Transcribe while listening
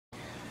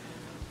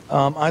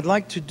I'd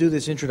like to do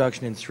this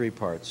introduction in three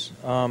parts.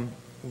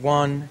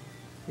 One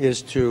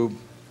is to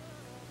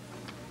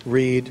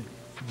read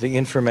the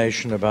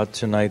information about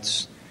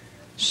tonight's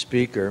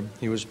speaker.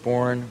 He was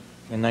born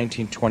in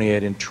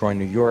 1928 in Troy,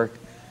 New York.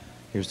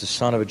 He was the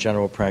son of a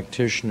general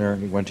practitioner.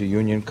 He went to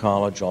Union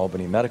College,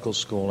 Albany Medical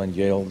School, and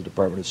Yale, the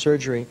Department of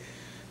Surgery,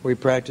 where he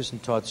practiced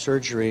and taught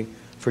surgery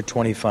for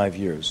 25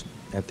 years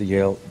at the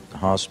Yale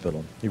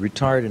Hospital. He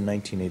retired in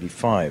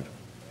 1985.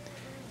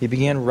 He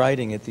began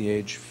writing at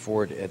age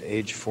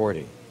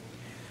 40.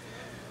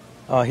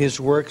 His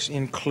works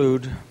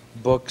include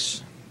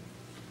books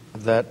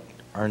that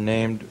are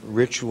named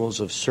Rituals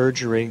of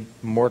Surgery,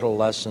 Mortal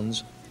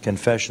Lessons,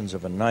 Confessions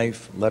of a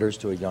Knife, Letters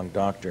to a Young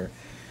Doctor,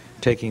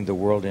 Taking the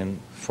World in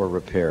for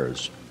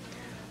Repairs.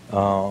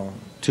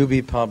 To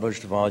be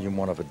published, Volume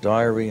 1 of a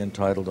diary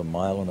entitled A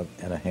Mile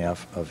and a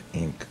Half of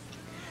Ink.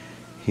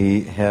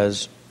 He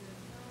has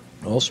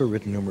also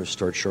written numerous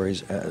short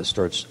stories,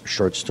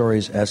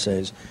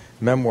 essays,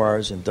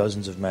 memoirs in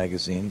dozens of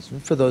magazines.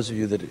 And for those of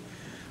you that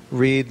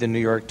read the New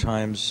York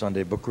Times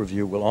Sunday Book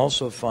Review, will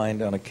also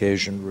find on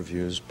occasion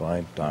reviews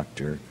by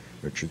Dr.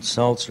 Richard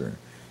Selzer.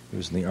 He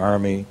was in the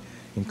Army,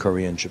 in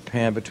Korea and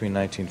Japan between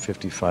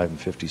 1955 and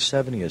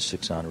 57. He has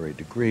 6 honorary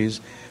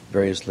degrees,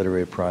 various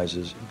literary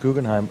prizes,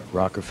 Guggenheim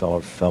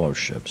Rockefeller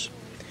Fellowships.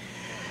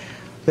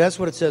 That's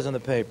what it says on the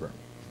paper.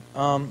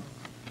 Of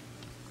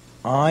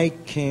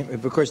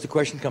course, the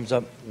question comes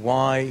up,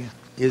 why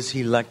is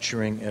he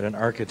lecturing at an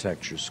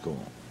architecture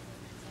school?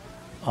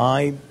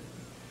 I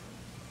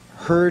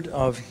heard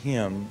of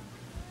him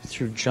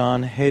through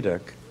John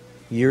Haydock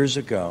years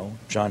ago.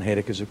 John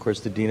Haydock is, of course,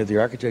 the dean of the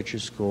architecture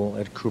school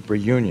at Cooper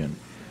Union.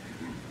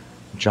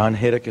 John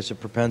Haydock has a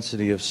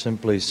propensity of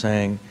simply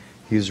saying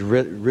he's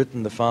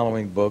written the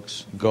following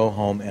books, go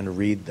home and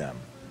read them.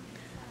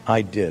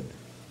 I did.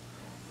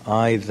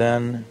 I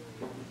then,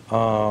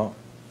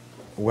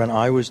 when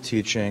I was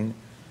teaching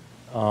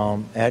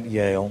at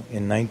Yale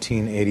in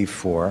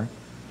 1984,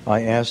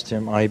 I asked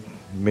him, I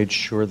made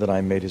sure that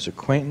I made his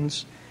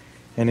acquaintance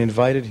and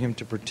invited him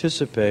to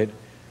participate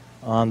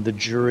on the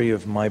jury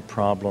of my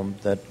problem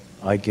that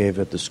I gave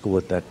at the school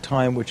at that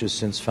time, which has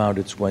since found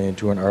its way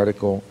into an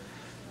article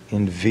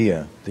in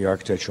VIA, the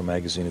architectural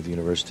magazine of the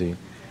University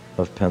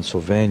of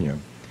Pennsylvania.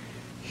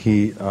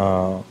 He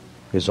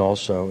is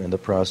also in the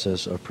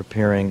process of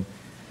preparing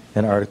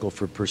an article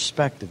for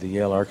Perspective, the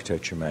Yale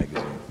Architecture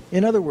magazine.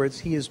 In other words,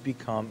 he has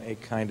become a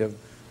kind of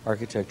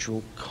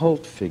architectural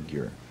cult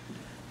figure.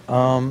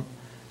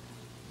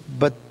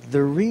 But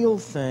the real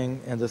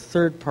thing, and the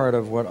third part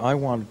of what I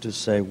wanted to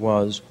say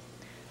was,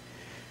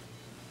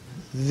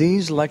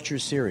 these lecture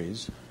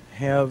series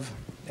have,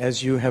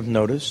 as you have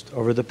noticed,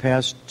 over the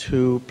past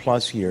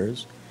 2+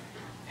 years,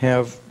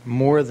 have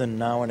more than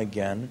now and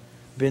again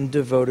been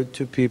devoted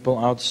to people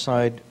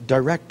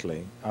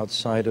directly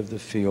outside of the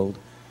field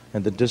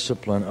and the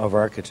discipline of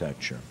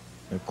architecture.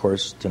 Of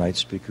course, tonight's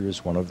speaker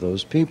is one of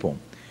those people.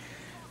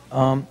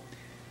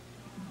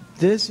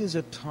 This is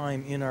a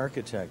time in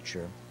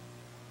architecture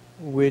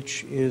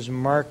which is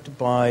marked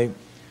by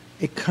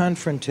a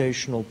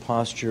confrontational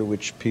posture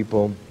which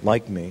people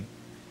like me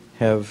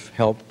have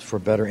helped, for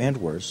better and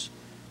worse,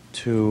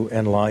 to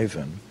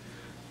enliven.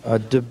 A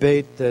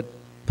debate that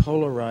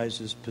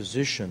polarizes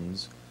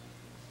positions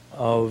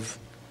of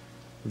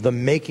the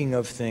making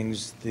of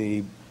things,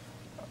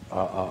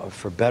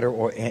 for better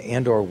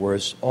or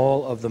worse,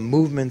 all of the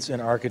movements in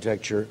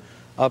architecture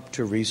up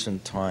to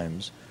recent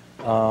times,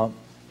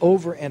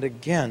 over and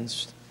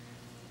against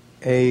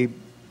a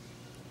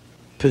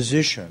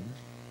position,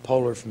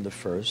 polar from the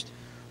first,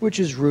 which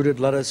is rooted,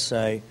 let us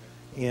say,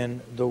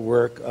 in the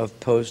work of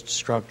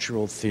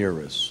post-structural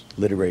theorists,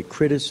 literary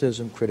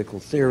criticism, critical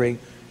theory,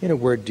 in a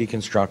word,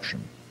 deconstruction.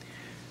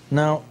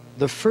 Now,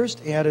 the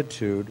first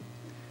attitude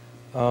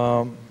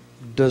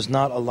does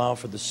not allow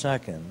for the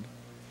second,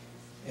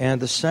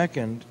 and the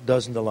second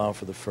doesn't allow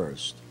for the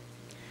first.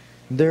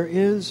 There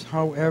is,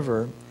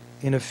 however,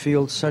 in a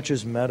field such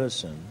as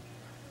medicine,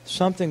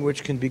 something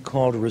which can be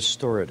called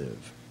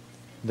restorative.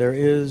 There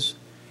is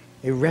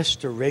a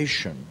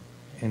restoration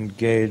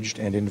engaged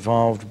and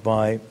involved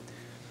by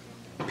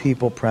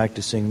people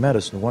practicing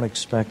medicine. One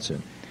expects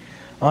it.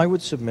 I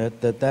would submit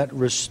that that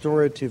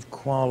restorative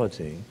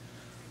quality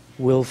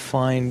will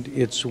find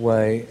its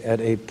way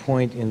at a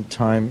point in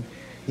time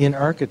in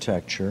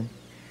architecture,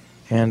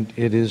 and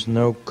it is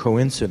no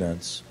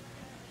coincidence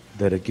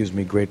that it gives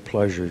me great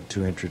pleasure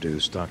to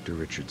introduce Dr.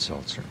 Richard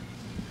Selzer.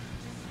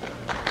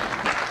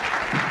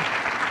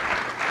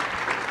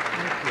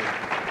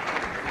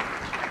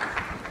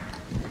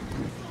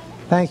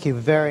 Thank you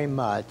very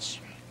much.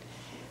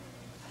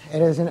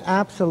 It is an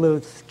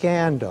absolute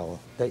scandal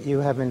that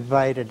you have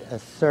invited a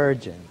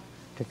surgeon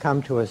to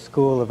come to a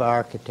school of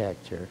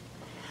architecture.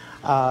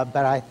 But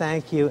I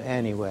thank you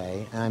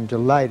anyway. I'm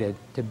delighted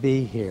to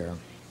be here.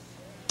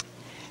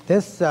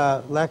 This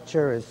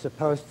lecture is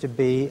supposed to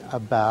be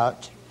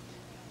about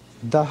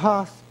the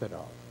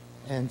hospital,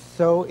 and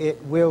so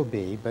it will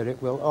be, but it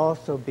will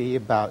also be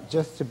about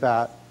just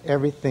about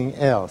everything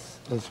else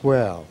as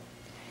well.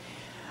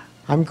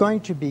 I'm going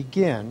to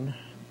begin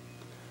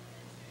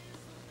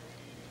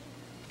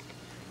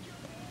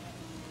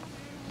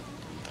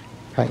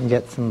if I can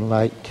get some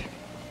light.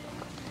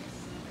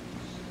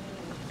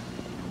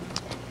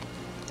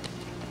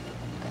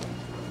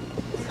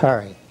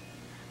 Sorry.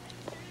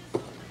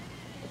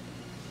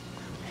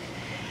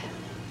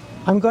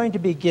 I'm going to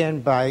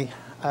begin by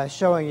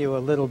showing you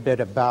a little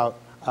bit about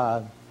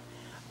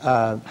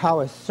how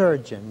a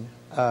surgeon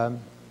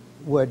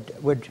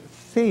would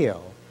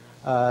feel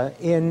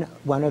in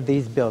one of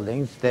these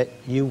buildings that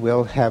you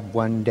will have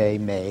one day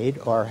made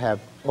or have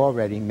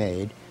already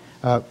made,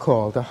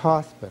 called a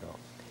hospital.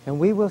 And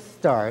we will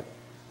start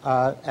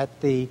at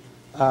the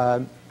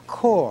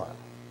core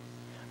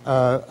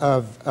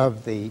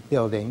of the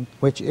building,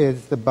 which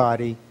is the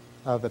body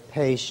of a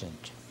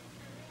patient.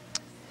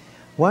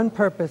 One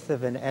purpose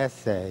of an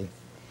essay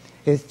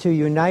is to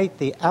unite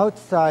the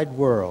outside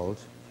world,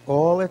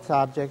 all its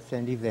objects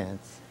and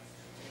events,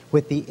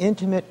 with the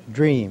intimate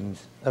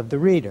dreams of the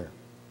reader.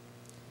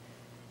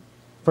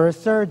 For a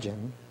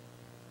surgeon,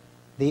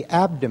 the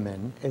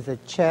abdomen is a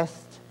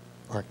chest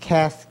or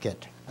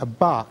casket, a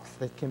box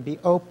that can be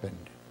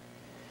opened.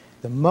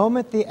 The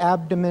moment the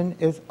abdomen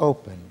is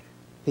opened,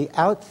 the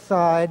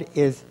outside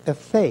is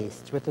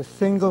effaced with a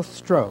single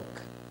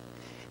stroke.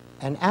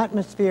 An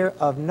atmosphere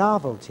of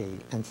novelty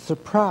and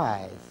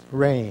surprise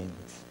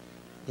reigns.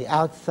 The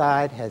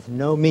outside has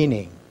no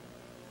meaning,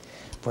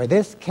 for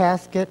this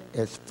casket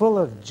is full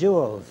of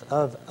jewels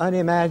of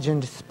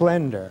unimagined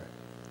splendor,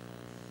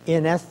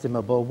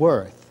 inestimable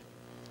worth.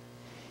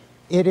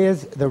 It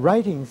is the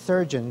writing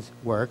surgeon's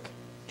work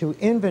to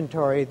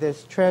inventory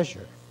this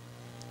treasure,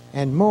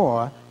 and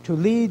more, to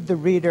lead the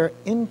reader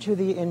into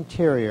the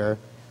interior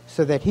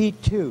so that he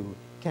too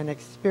can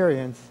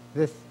experience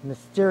this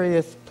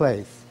mysterious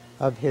place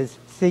of his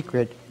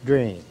secret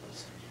dreams.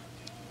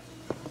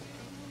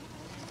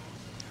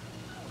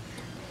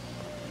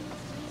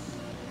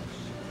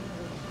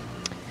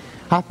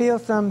 I feel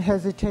some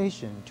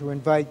hesitation to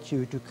invite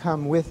you to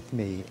come with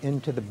me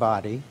into the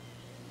body.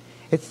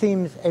 It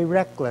seems a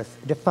reckless,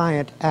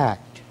 defiant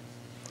act.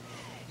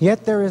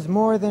 Yet there is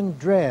more than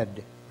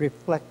dread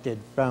reflected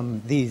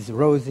from these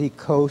rosy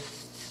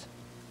coasts,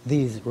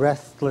 these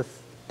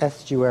restless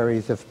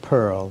estuaries of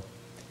pearl,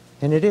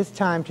 and it is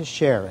time to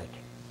share it.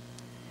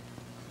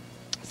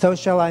 So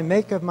shall I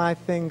make of my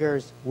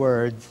fingers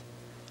words,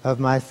 of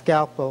my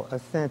scalpel a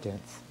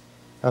sentence,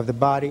 of the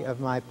body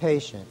of my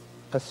patient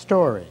a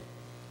story.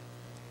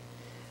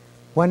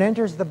 One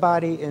enters the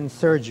body in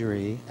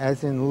surgery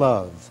as in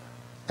love,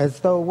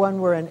 as though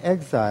one were an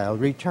exile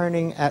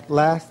returning at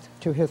last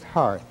to his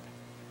hearth,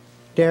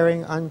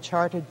 daring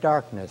uncharted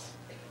darkness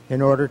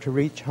in order to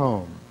reach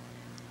home.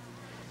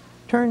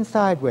 Turn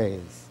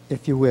sideways,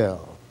 if you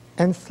will,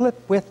 and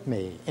slip with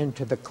me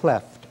into the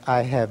cleft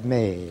I have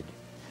made.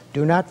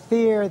 Do not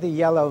fear the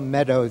yellow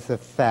meadows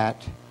of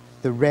fat,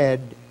 the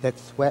red that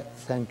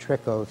sweats and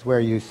trickles where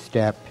you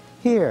step.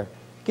 Here,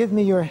 give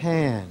me your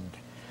hand.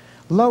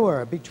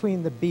 Lower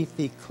between the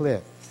beefy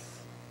cliffs.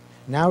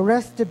 Now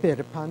rest a bit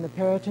upon the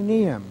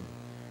peritoneum.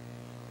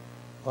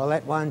 All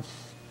at once,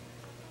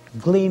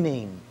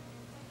 gleaming,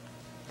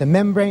 the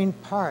membrane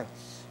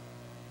parts,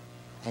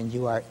 and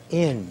you are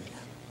in.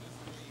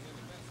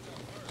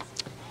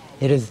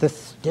 It is the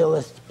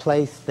stillest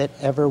place that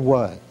ever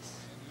was.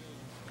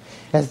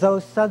 As though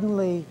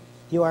suddenly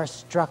you are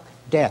struck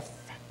deaf.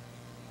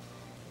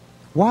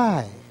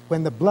 Why,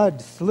 when the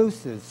blood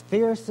sluices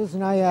fierce as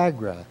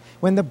Niagara,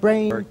 when the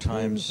brain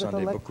teems with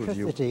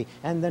electricity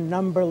and the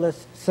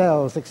numberless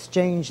cells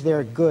exchange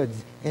their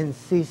goods in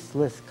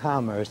ceaseless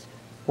commerce,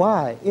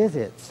 why is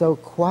it so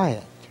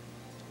quiet?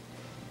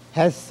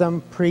 Has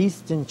some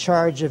priest in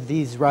charge of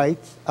these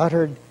rites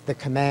uttered the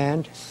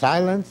command,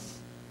 silence?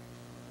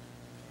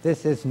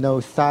 This is no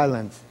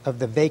silence of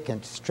the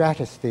vacant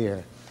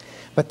stratosphere,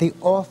 but the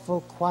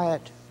awful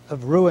quiet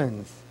of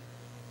ruins,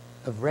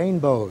 of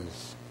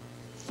rainbows,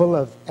 full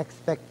of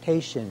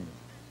expectation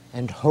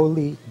and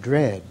holy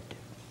dread.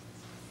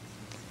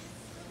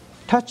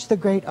 Touch the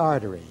great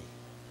artery,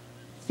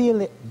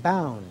 feel it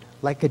bound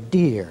like a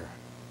deer,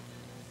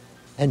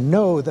 and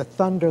know the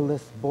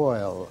thunderless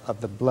boil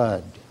of the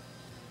blood.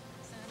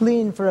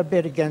 Lean for a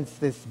bit against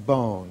this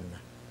bone.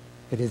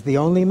 It is the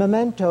only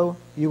memento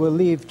you will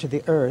leave to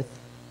the earth.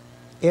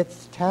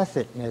 Its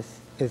tacitness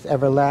is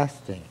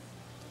everlasting.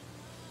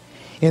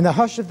 In the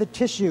hush of the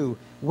tissue,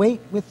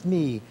 wait with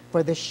me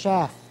for the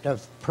shaft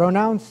of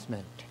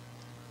pronouncement.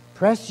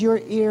 Press your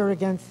ear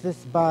against this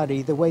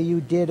body the way you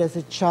did as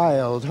a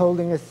child,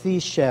 holding a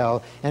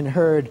seashell and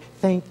heard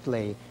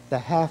faintly the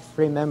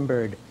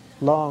half-remembered,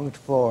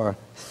 longed-for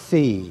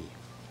sea.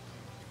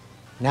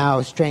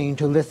 Now strain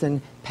to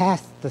listen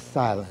past the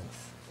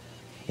silence.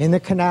 In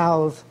the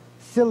canals,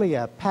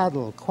 cilia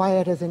paddle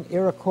quiet as an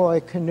Iroquois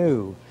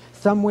canoe.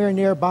 Somewhere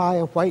nearby,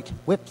 a white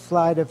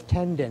whip-slide of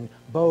tendon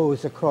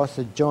bows across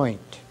a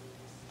joint.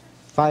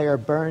 Fire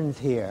burns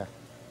here,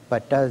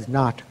 but does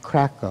not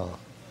crackle.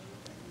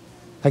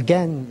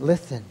 Again,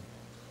 listen.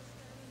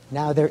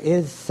 Now there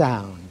is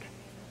sound.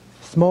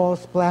 Small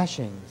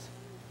splashings,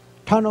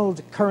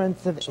 tunneled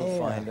currents of So air.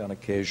 find on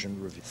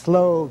occasion review.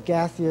 Slow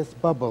gaseous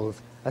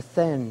bubbles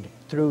ascend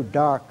through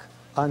dark,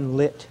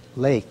 unlit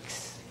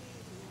lakes.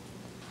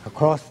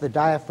 Across the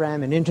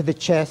diaphragm and into the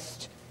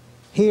chest,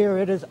 here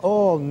it is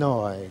all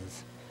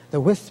noise, the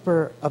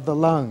whisper of the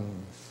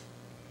lungs,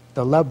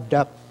 the lubbed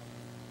up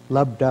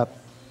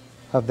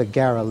of the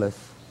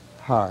garrulous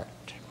heart.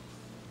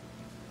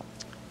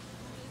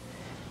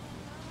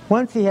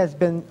 Once he has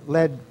been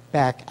led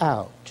back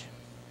out,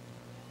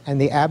 and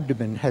the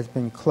abdomen has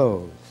been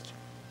closed,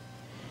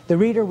 the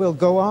reader will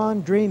go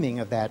on dreaming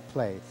of that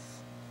place,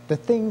 the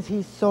things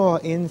he saw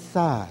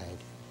inside,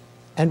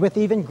 and with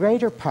even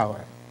greater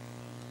power,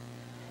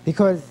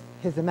 because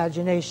his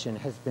imagination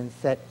has been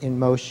set in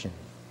motion.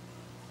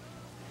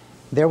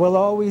 There will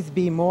always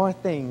be more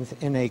things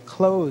in a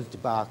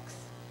closed box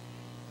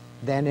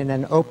than in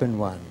an open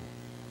one.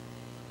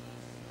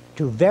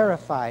 To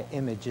verify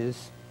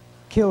images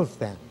kills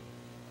them.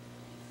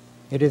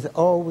 It is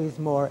always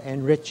more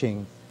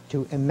enriching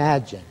to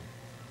imagine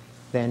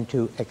than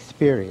to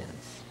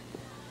experience.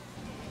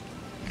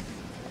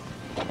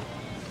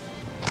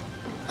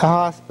 A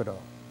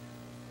hospital.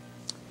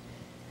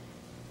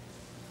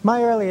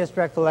 My earliest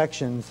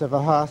recollections of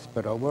a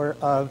hospital were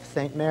of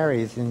St.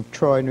 Mary's in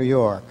Troy, New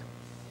York.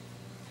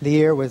 The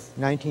year was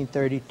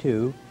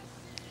 1932.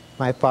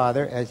 My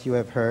father, as you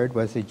have heard,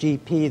 was a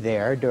GP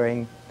there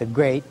during the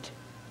Great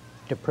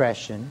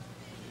Depression,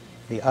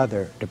 the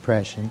other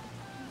depression.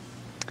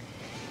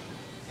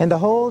 And the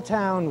whole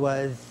town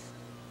was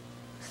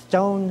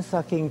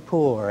stone-sucking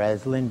poor,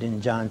 as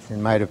Lyndon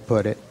Johnson might have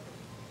put it.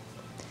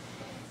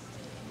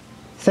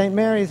 St.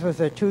 Mary's was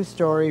a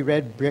two-story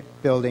red brick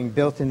building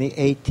built in the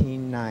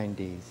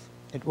 1890s.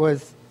 It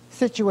was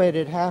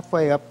situated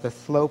halfway up the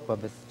slope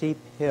of a steep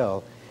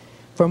hill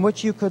from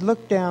which you could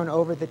look down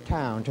over the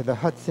town to the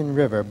Hudson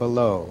River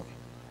below.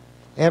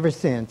 Ever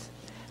since,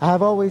 I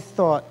have always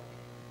thought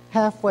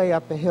halfway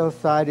up a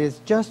hillside is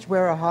just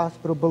where a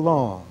hospital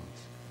belongs,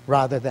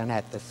 rather than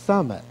at the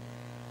summit,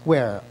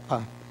 where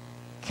a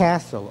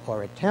castle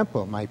or a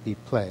temple might be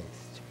placed.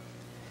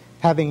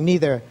 Having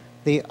neither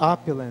the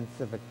opulence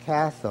of a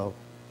castle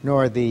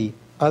nor the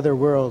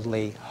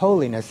otherworldly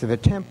holiness of a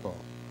temple,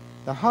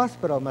 the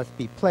hospital must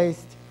be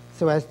placed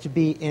so as to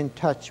be in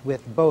touch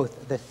with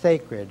both the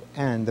sacred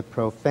and the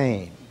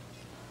profane.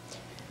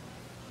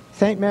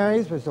 St.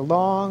 Mary's was a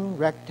long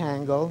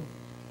rectangle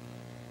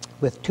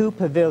with two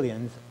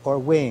pavilions or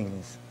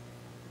wings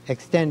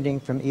extending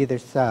from either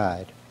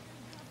side.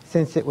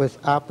 Since it was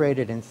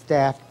operated and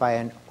staffed by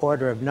an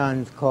order of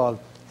nuns called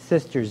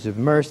Sisters of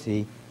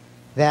Mercy,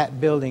 that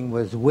building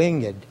was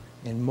winged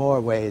in more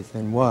ways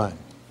than one.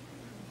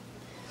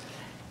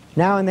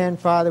 Now and then,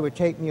 Father would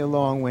take me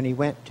along when he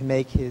went to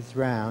make his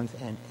rounds,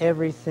 and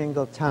every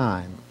single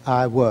time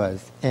I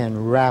was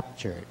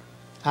enraptured.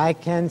 I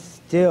can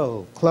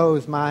still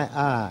close my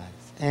eyes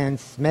and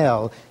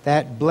smell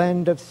that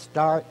blend of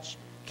starch,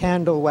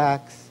 candle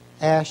wax,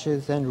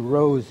 ashes, and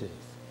roses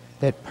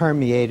that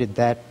permeated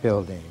that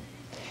building.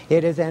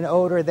 It is an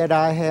odor that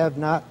I have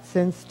not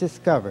since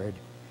discovered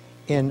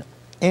in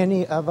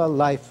any of a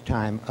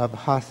lifetime of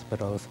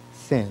hospitals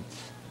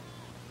since.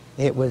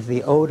 It was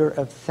the odor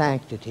of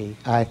sanctity,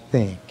 I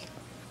think.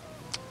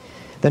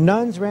 The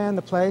nuns ran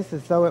the place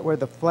as though it were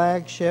the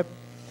flagship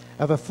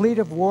of a fleet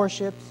of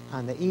warships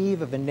on the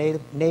eve of a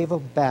naval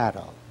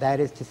battle, that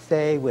is to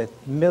say,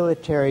 with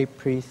military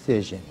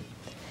precision.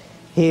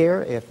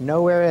 Here, if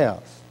nowhere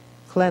else,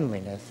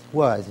 cleanliness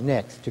was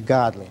next to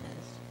godliness.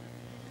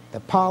 The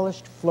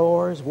polished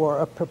floors wore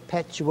a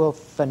perpetual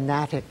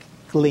fanatic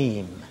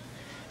gleam.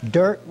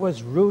 Dirt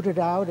was rooted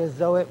out as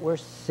though it were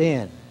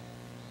sin.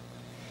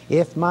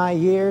 If my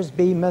years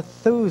be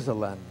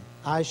Methuselah,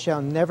 I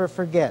shall never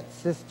forget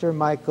Sister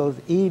Michael's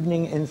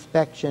evening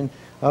inspection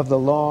of the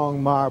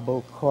long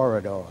marble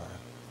corridor.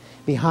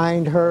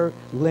 Behind her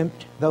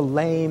limped the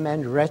lame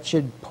and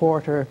wretched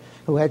porter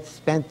who had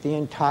spent the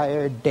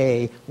entire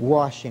day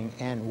washing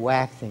and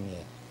waxing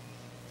it.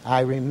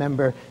 I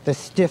remember the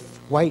stiff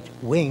white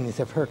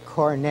wings of her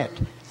cornet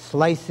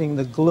slicing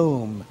the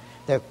gloom,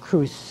 the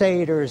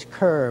crusader's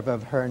curve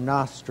of her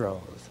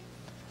nostrils.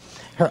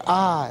 Her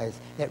eyes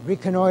that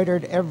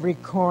reconnoitered every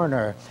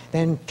corner,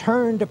 then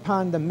turned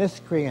upon the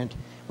miscreant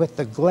with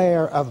the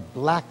glare of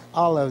black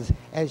olives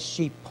as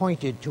she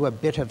pointed to a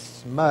bit of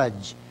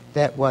smudge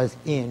that was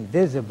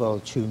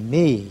invisible to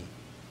me.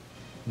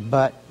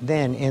 But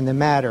then, in the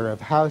matter of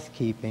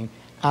housekeeping,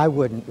 I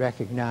wouldn't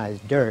recognize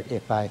dirt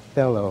if I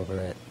fell over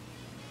it.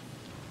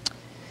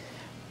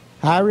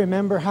 I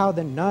remember how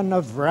the nun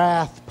of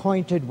wrath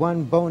pointed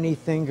one bony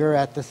finger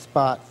at the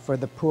spot for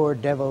the poor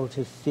devil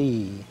to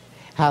see,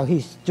 how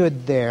he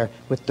stood there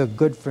with the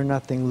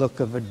good-for-nothing look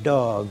of a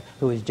dog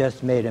who has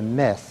just made a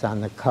mess on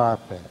the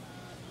carpet.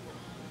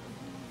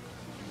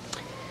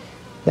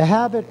 The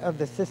habit of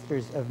the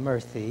Sisters of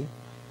Mercy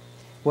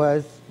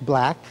was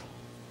black,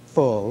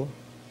 full,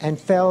 and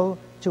fell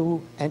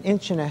to 1.5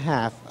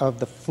 inches of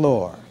the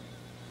floor.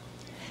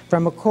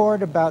 From a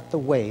cord about the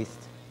waist,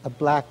 a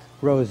black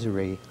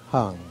rosary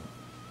hung.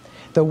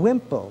 The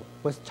wimple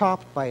was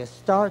topped by a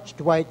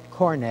starched white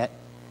cornet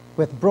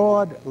with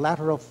broad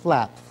lateral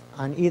flaps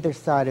on either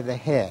side of the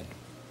head.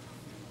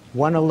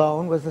 One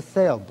alone was a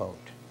sailboat.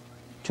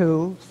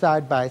 Two,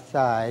 side by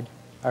side,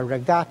 a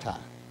regatta.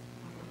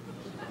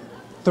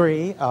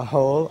 Three, a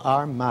whole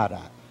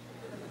armada.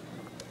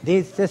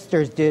 These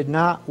sisters did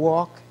not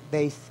walk,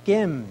 they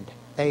skimmed,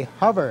 they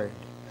hovered.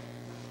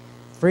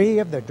 Free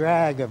of the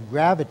drag of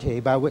gravity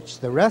by which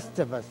the rest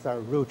of us are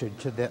rooted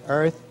to the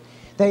earth,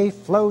 they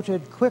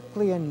floated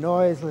quickly and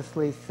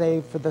noiselessly,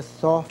 save for the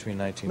soft Between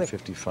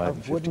 1955 click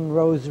and of wooden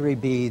rosary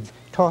beads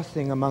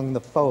tossing among the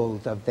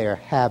folds of their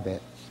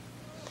habits.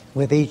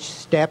 With each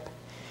step,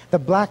 the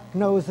black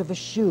nose of a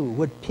shoe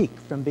would peek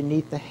from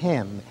beneath the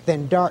hem,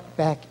 then dart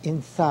back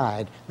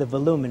inside the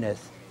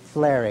voluminous,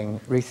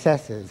 flaring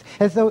recesses,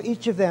 as though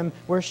each of them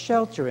were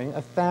sheltering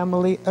a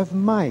family of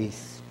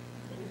mice.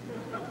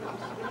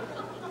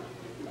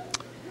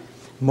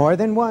 More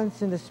than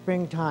once in the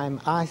springtime,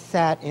 I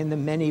sat in the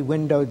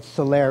many-windowed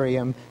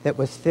solarium that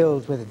was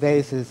filled with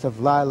vases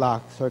of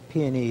lilacs or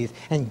peonies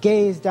and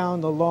gazed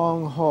down the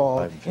long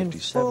hall in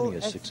full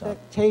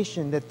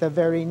expectation that the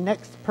very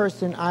next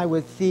person I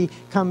would see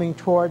coming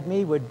toward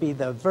me would be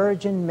the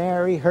Virgin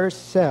Mary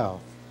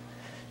herself,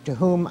 to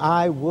whom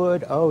I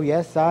would, oh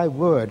yes I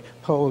would,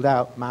 hold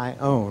out my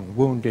own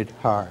wounded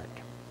heart.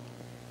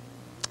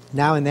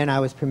 Now and then I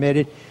was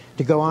permitted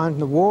to go on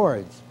the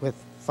wards with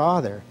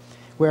Father,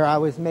 where I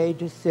was made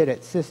to sit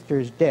at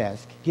Sister's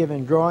desk,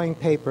 given drawing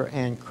paper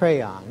and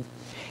crayons,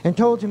 and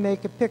told to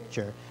make a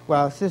picture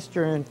while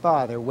Sister and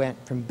Father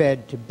went from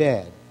bed to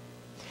bed.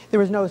 There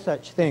was no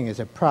such thing as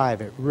a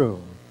private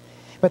room,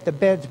 but the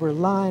beds were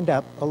lined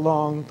up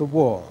along the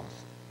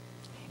walls.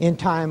 In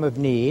time of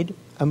need,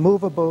 a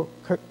movable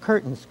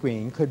curtain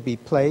screen could be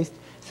placed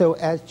so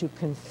as to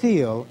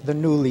conceal the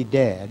newly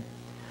dead,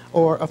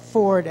 or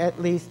afford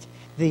at least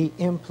the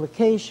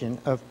implication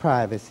of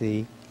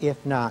privacy,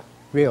 if not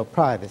real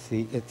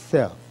privacy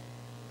itself.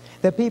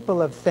 The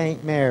people of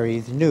St.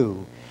 Mary's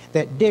knew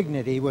that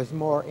dignity was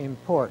more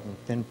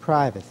important than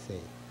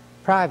privacy.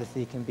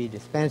 Privacy can be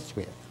dispensed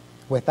with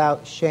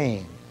without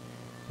shame.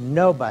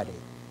 Nobody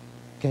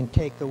can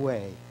take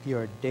away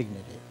your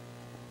dignity.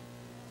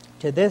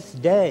 To this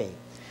day,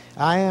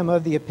 I am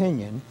of the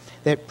opinion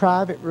that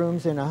private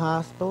rooms in a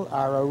hospital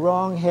are a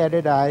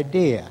wrong-headed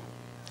idea.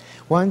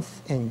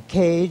 Once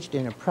encaged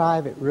in a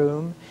private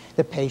room,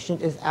 the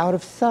patient is out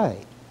of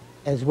sight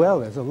as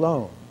well as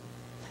alone.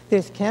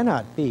 This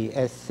cannot be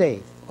as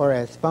safe or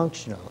as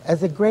functional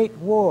as a great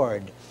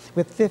ward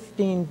with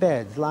 15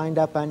 beds lined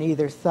up on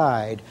either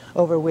side,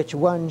 over which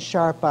one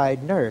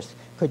sharp-eyed nurse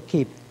could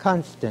keep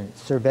constant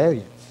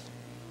surveillance.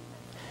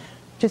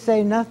 To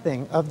say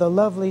nothing of the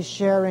lovely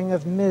sharing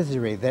of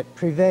misery that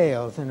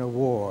prevails in a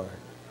ward,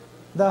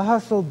 the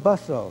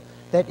hustle-bustle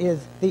that is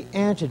the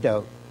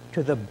antidote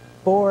to the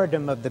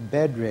boredom of the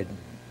bedridden.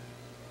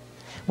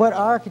 What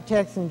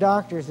architects and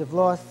doctors have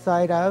lost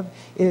sight of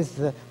is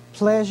the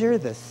pleasure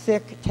the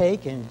sick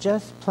take in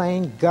just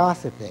plain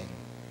gossiping.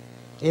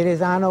 It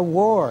is on a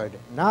ward,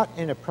 not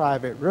in a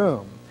private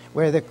room,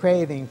 where the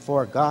craving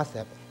for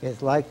gossip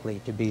is likely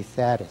to be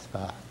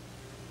satisfied.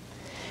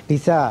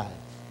 Besides,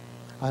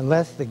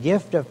 unless the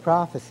gift of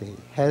prophecy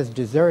has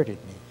deserted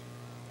me,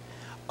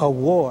 a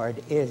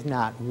ward is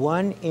not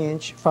 1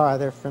 inch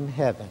farther from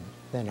heaven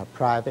than a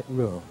private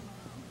room.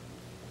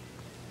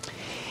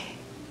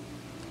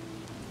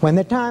 When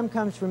the time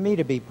comes for me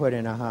to be put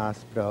in a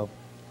hospital,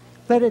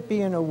 let it be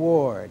in a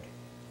ward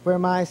where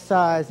my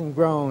sighs and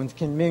groans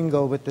can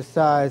mingle with the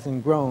sighs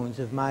and groans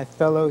of my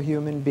fellow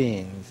human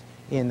beings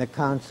in the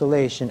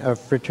consolation of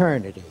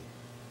fraternity.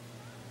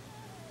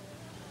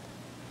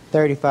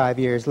 35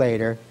 years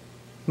later,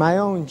 my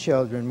own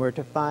children were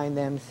to find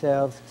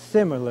themselves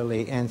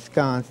similarly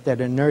ensconced at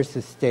a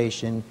nurse's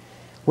station,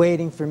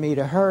 waiting for me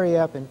to hurry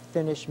up and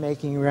finish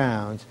making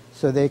rounds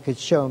so they could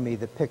show me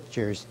the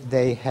pictures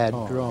they had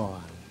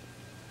drawn.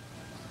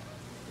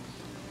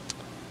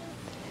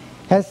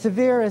 As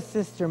severe as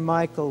Sister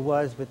Michael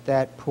was with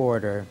that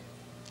porter,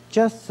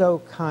 just so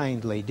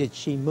kindly did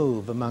she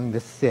move among the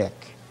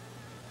sick.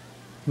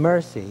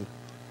 Mercy,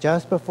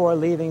 just before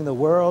leaving the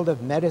world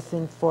of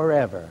medicine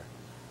forever,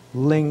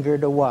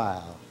 lingered a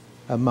while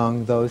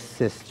among those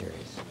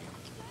sisters.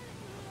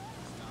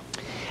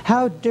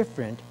 How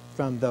different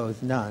from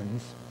those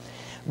nuns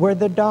were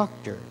the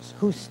doctors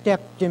who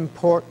stepped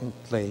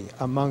importantly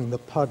among the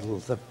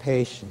puddles of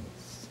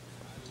patients,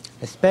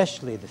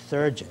 especially the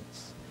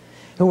surgeons,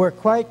 who were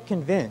quite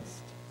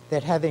convinced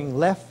that having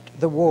left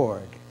the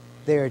ward,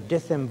 their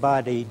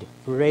disembodied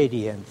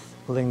radiance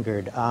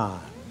lingered on.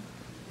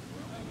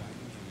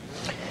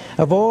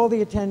 Of all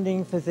the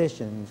attending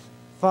physicians,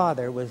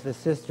 Father was the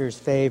sisters'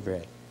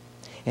 favorite,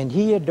 and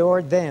he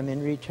adored them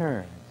in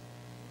return.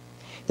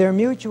 Their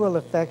mutual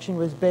affection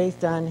was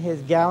based on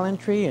his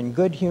gallantry and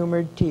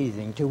good-humored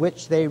teasing, to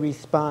which they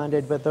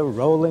responded with a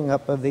rolling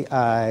up of the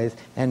eyes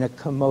and a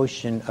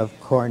commotion of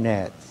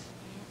cornets.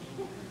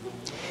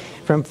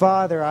 From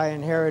Father, I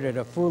inherited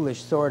a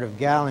foolish sort of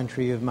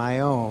gallantry of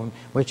my own,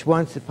 which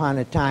once upon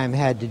a time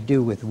had to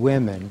do with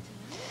women.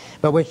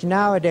 but which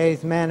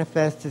nowadays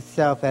manifests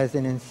itself as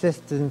an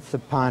insistence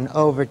upon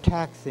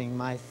overtaxing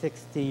my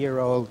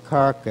 60-year-old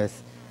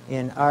carcass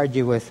in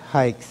arduous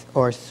hikes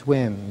or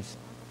swims.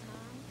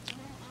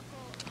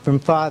 From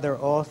Father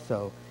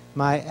also,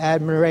 my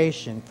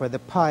admiration for the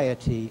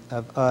piety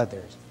of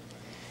others.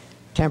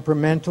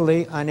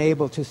 Temperamentally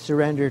unable to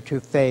surrender to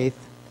faith,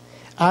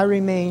 I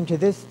remain to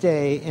this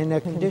day in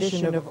a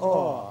condition of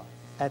awe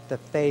at the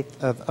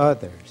faith of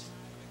others.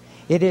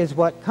 It is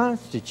what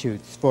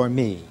constitutes for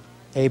me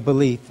a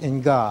belief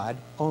in God,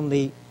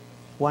 only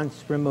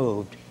once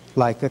removed,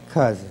 like a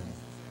cousin.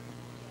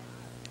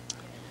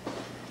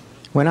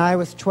 When I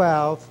was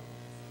 12,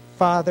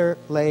 Father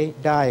lay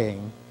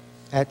dying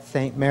at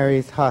St.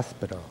 Mary's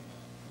Hospital,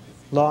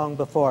 long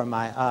before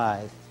my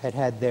eyes had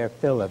had their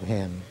fill of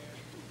him.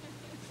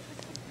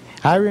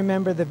 I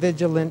remember the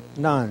vigilant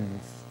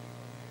nuns,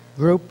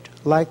 grouped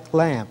like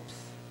lamps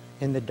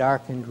in the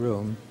darkened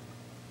room,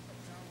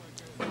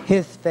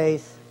 his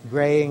face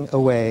graying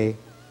away,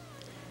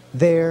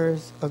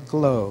 theirs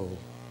aglow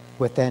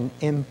with an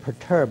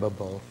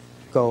imperturbable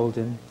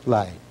golden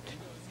light.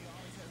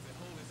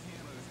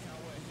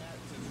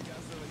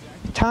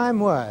 Time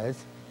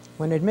was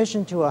when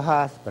admission to a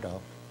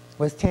hospital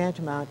was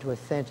tantamount to a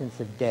sentence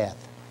of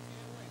death.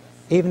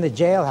 Even the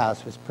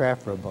jailhouse was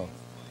preferable,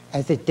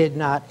 as it did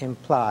not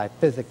imply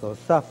physical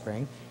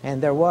suffering,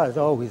 and there was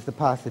always the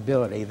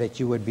possibility that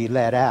you would be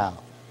let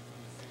out.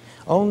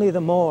 Only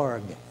the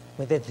morgue,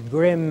 with its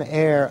grim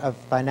air of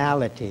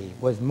finality,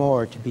 was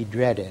more to be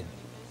dreaded.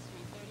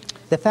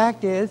 The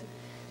fact is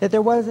that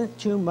there wasn't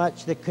too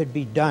much that could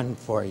be done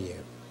for you.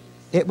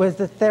 It was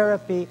the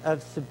therapy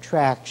of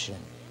subtraction.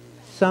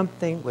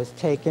 Something was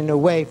taken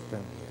away from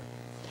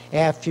you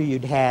after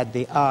you'd had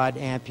the odd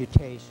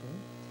amputation,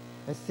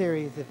 a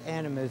series of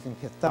enemas and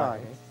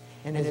catharsis,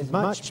 and as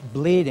much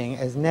bleeding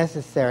as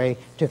necessary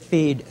to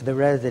feed the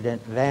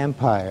resident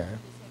vampire.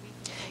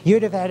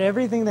 You'd have had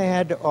everything they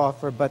had to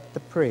offer but the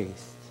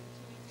priest.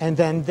 And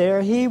then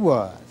there he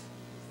was,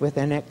 with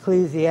an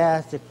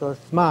ecclesiastical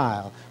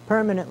smile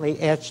permanently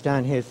etched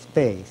on his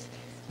face,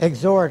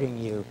 exhorting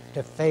you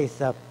to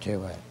face up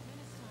to it.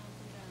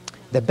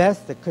 The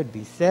best that could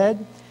be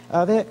said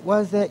of it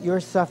was that your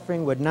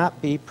suffering would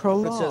not be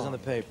prolonged. It says on the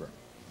paper.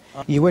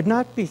 You would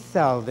not be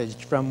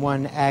salvaged from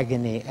one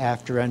agony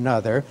after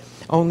another,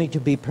 only to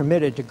be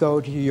permitted to go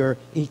to your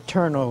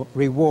eternal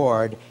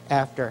reward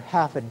after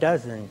half a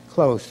dozen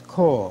close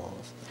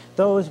calls.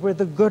 Those were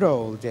the good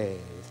old days,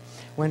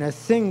 when a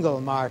single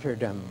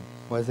martyrdom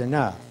was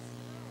enough.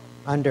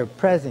 Under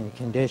present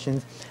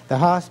conditions, the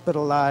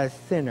hospitalized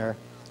sinner,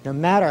 no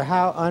matter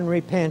how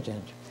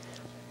unrepentant,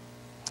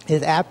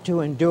 is apt to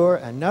endure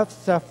enough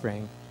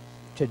suffering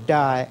to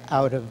die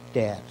out of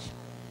debt.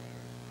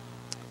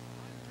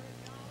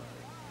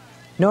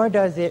 Nor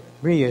does it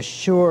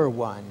reassure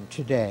one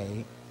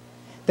today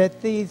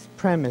that these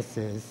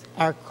premises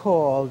are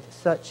called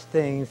such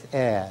things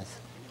as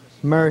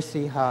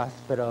Mercy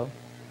Hospital,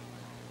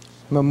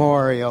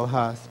 Memorial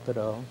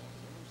Hospital,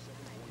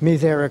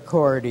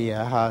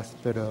 Misericordia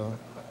Hospital,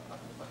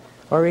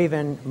 or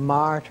even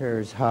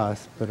Martyrs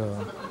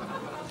Hospital.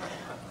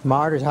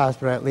 Martyrs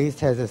Hospital at least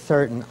has a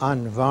certain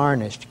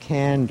unvarnished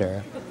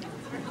candor.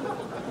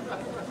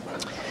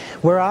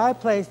 Were I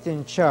placed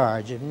in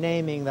charge of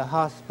naming the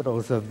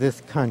hospitals of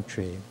this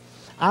country,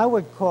 I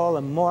would call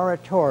a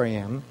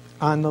moratorium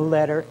on the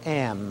letter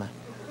M.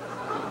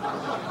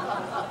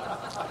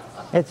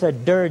 It's a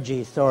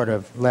dirgy sort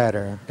of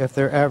letter, if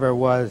there ever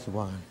was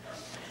one.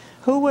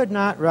 Who would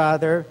not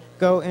rather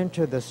go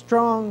into the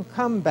Strong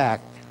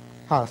Comeback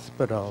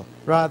Hospital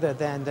rather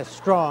than the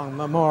Strong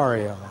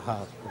Memorial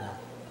Hospital?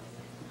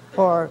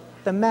 Or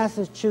the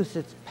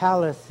Massachusetts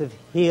Palace of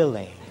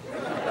Healing?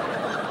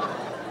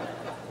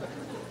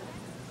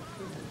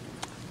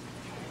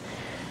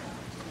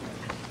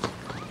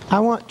 I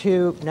want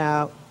to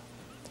now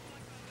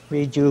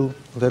read you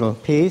a little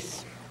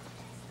piece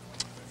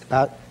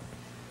about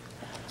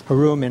a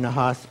room in a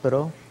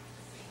hospital.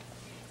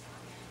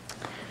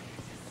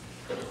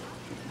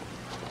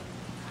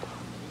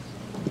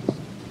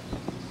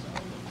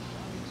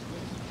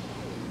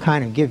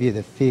 Kind of give you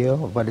the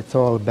feel of what it's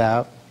all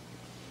about.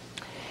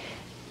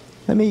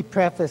 Let me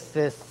preface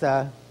this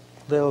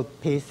little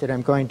piece that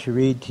I'm going to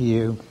read to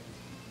you.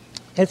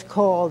 It's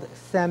called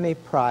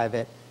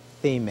Semi-Private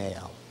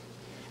Female.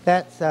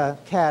 That's a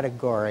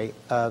category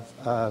of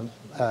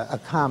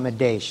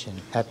accommodation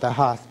at the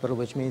hospital,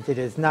 which means it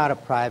is not a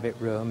private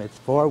room. It's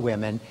for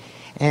women,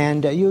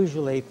 and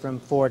usually from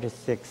 4 to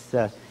 6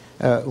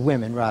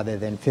 women rather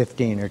than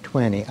 15 or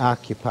 20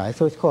 occupy.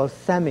 So it's called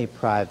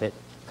semi-private,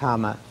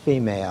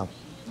 female.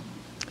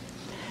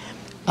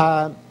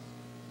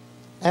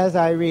 As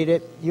I read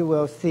it, you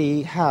will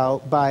see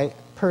how by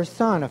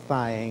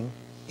personifying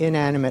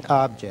inanimate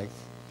objects,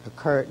 a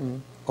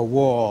curtain, a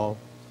wall,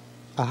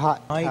 a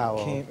hot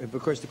towel,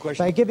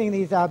 by giving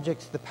these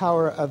objects the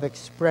power of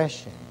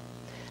expression,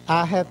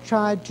 I have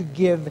tried to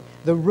give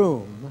the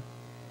room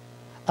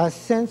a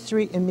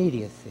sensory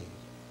immediacy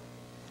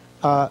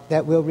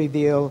that will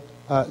reveal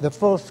the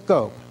full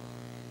scope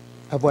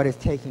of what is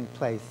taking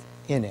place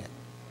in it.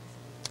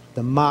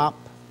 The mop,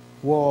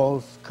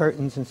 walls,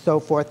 curtains, and so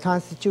forth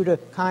constitute a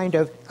kind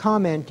of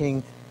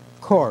commenting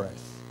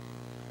chorus.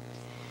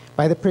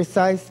 By the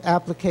precise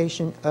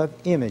application of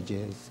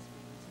images,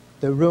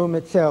 the room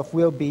itself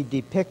will be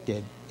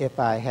depicted if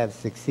I have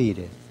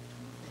succeeded,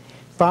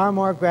 far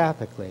more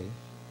graphically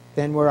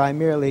than were I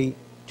merely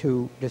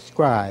to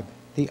describe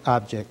the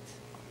objects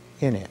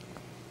in it.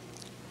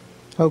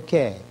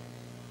 Okay,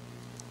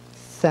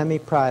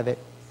 semi-private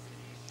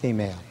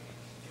female.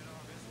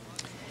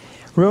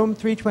 Room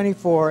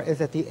 324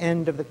 is at the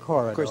end of the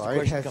corridor.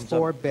 It has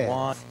 4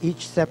 beds,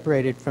 each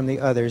separated from the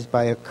others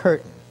by a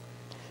curtain,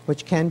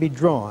 which can be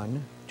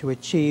drawn to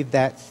achieve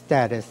that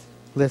status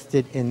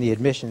listed in the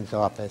admissions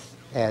office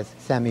as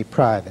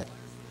semi-private.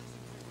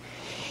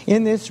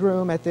 In this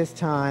room at this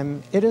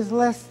time, it is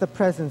less the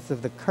presence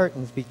of the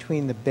curtains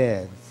between the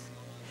beds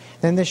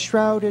than the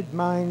shrouded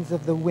minds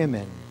of the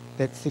women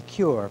that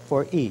secure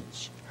for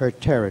each her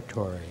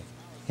territory.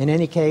 In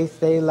any case,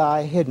 they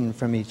lie hidden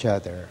from each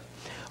other.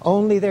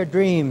 Only their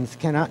dreams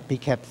cannot be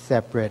kept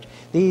separate.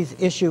 These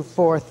issue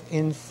forth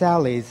in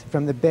sallies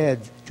from the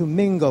beds to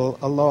mingle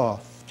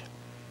aloft.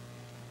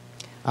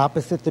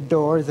 Opposite the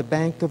door is a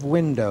bank of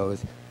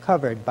windows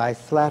covered by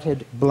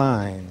slatted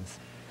blinds.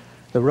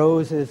 The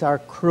roses are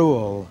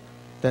cruel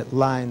that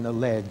line the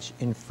ledge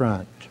in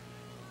front.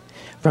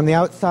 From the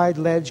outside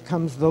ledge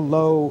comes the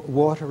low,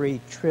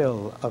 watery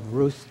trill of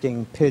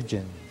roosting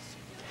pigeons.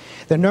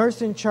 The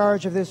nurse in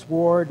charge of this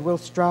ward will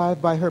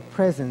strive by her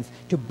presence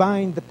to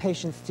bind the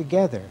patients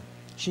together.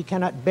 She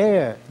cannot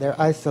bear their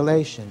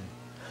isolation.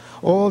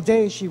 All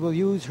day she will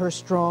use her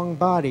strong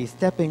body,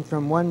 stepping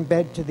from one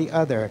bed to the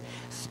other,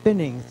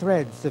 spinning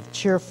threads of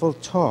cheerful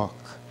talk.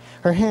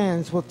 Her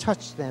hands will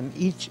touch them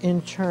each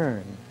in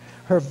turn.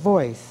 Her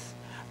voice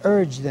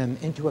urge them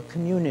into a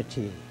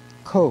community,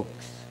 coax.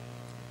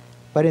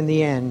 But in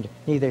the end,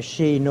 neither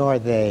she nor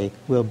they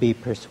will be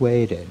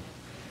persuaded.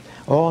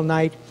 All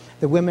night,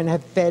 the women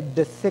have fed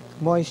the thick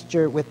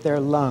moisture with their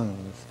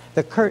lungs.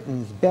 The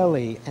curtains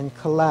belly and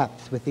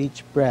collapse with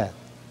each breath.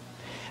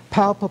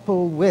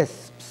 Palpable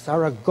wisps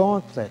are a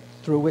gauntlet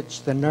through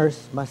which the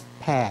nurse must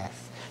pass.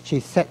 She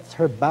sets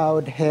her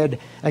bowed head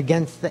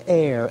against the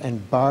air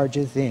and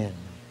barges in,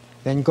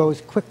 then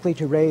goes quickly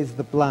to raise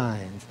the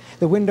blinds.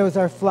 The windows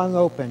are flung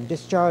open,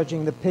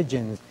 discharging the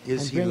pigeons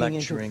and bringing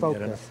into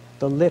focus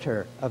the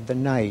litter of the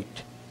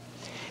night.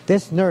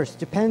 This nurse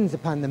depends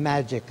upon the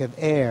magic of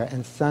air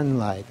and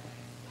sunlight.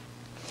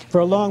 For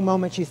a long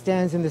moment she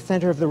stands in the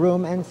center of the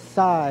room and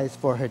sighs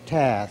for her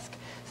task.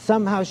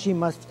 Somehow she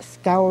must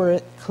scour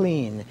it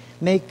clean,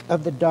 make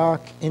of the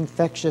dark,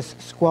 infectious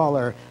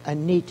squalor a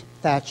neat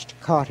thatched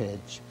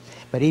cottage.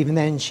 But even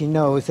then she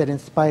knows that in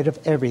spite of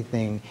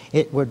everything,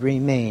 it would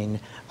remain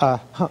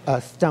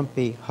a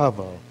stumpy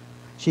hovel.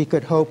 She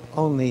could hope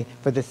only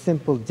for the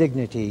simple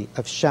dignity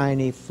of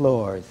shiny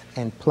floors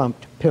and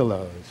plumped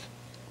pillows.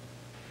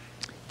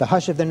 The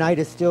hush of the night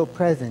is still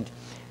present,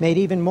 made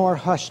even more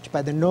hushed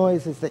by the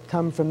noises that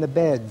come from the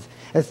beds,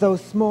 as though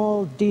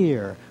small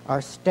deer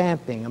are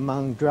stamping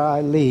among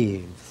dry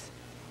leaves.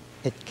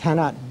 It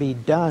cannot be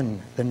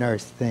done, the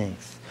nurse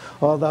thinks,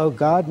 although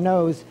God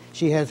knows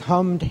she has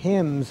hummed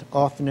hymns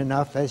often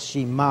enough as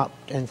she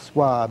mopped and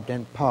swabbed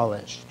and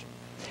polished.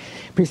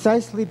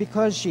 Precisely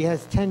because she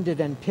has tended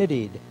and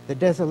pitied, the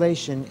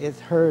desolation is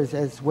hers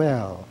as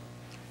well.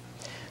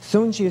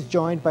 Soon she is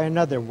joined by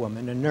another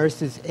woman, a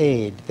nurse's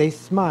aide. They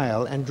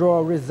smile and draw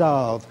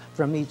resolve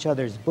from each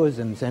other's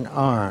bosoms and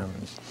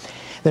arms.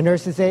 The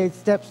nurse's aide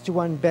steps to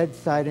one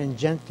bedside and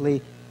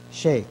gently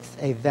shakes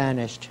a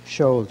vanished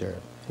shoulder.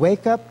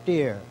 "Wake up,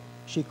 dear,"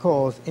 she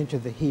calls into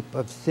the heap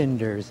of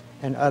cinders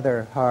and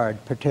other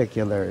hard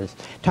particulars.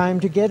 "Time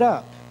to get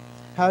up.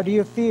 How do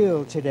you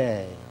feel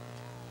today?"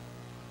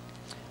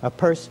 A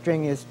purse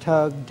string is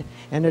tugged,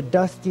 and a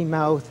dusty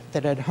mouth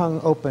that had hung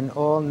open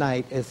all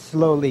night is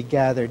slowly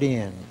gathered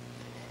in.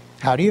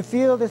 "How do you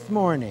feel this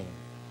morning?"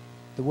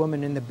 The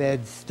woman in the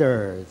bed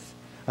stirs.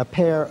 A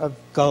pair of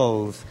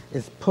gulls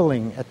is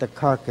pulling at the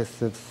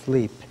carcass of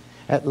sleep.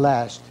 At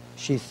last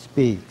she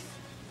speaks.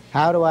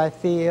 "How do I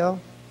feel?"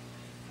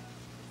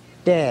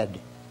 "Dead.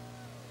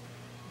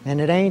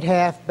 And it ain't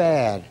half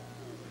bad.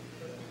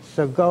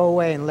 So go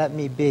away and let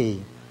me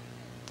be.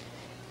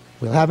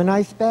 We'll have a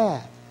nice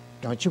bath.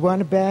 Don't you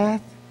want a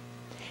bath?"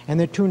 And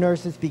the two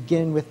nurses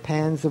begin with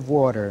pans of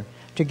water.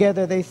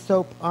 Together they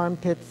soap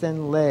armpits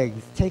and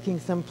legs,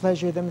 taking some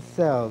pleasure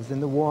themselves in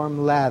the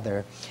warm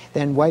lather,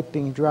 then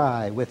wiping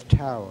dry with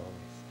towels.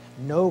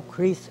 No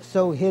crease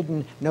so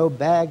hidden, no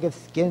bag of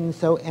skin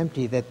so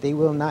empty that they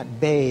will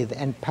not bathe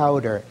and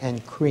powder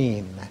and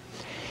cream.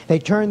 They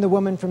turn the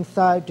woman from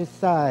side to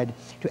side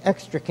to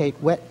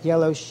extricate wet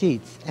yellow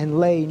sheets and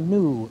lay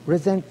new,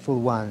 resentful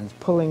ones,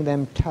 pulling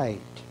them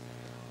tight.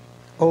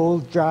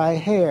 Old dry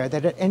hair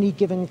that at any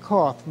given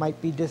cough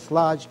might be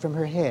dislodged from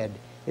her head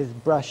is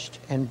brushed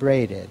and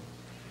braided.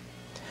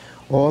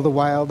 All the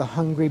while the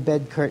hungry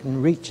bed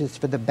curtain reaches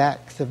for the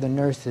backs of the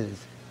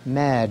nurses,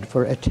 mad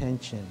for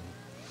attention.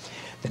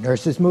 The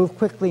nurses move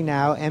quickly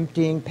now,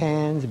 emptying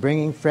pans,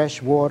 bringing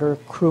fresh water,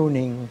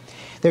 crooning.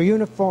 Their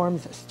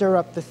uniforms stir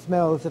up the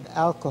smells of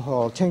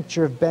alcohol,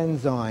 tincture of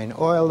benzoin,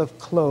 oil of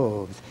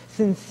cloves,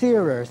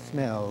 sincerer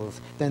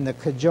smells than the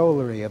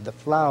cajolery of the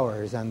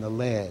flowers on the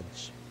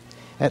ledge.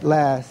 At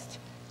last,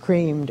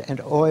 creamed and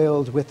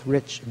oiled with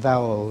rich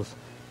vowels,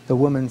 the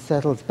woman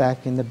settles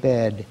back in the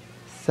bed,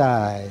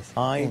 sighs,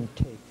 and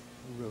takes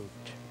root.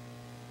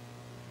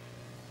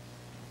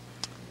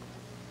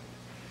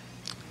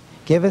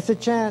 "Give us a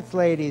chance,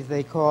 ladies,"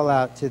 they call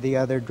out to the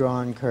other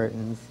drawn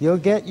curtains. "You'll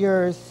get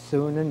yours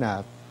soon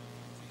enough."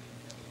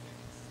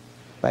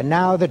 But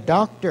now the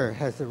doctor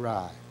has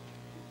arrived.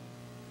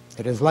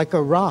 It is like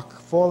a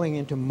rock falling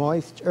into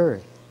moist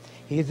earth.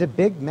 He is a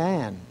big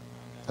man,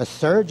 a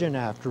surgeon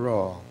after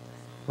all,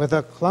 with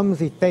a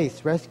clumsy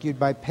face rescued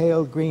by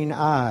pale green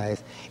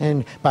eyes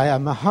and by a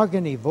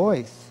mahogany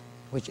voice,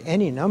 which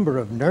any number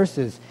of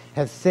nurses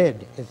have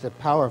said is a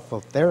powerful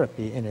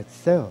therapy in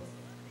itself.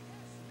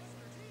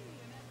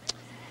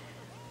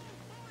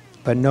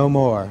 But no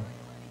more.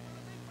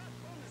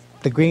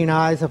 The green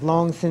eyes have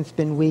long since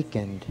been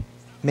weakened,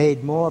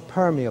 made more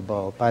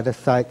permeable by the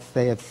sights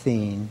they have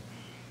seen.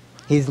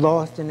 He's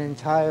lost an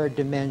entire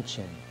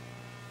dimension.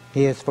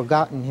 He has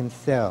forgotten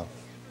himself.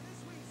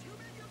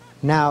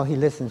 Now he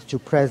listens to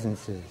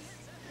presences.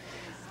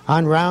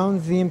 On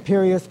rounds, the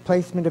imperious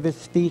placement of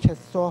his feet has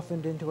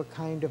softened into a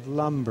kind of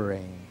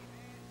lumbering.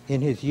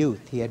 In his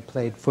youth, he had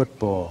played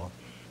football.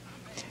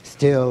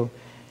 Still,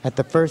 at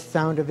the first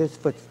sound of his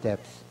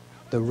footsteps,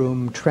 the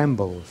room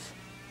trembles,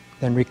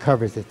 then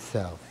recovers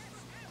itself.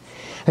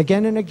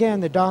 Again and again,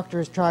 the doctor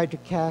has tried to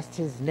cast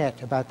his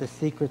net about the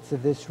secrets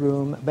of this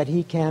room, but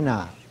he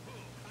cannot.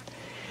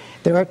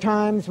 There are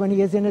times when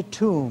he is in a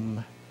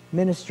tomb,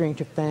 ministering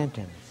to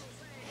phantoms.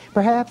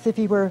 Perhaps if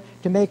he were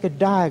to make a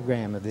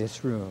diagram of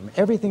this room,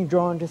 everything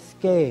drawn to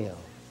scale,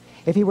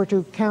 if he were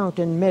to count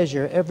and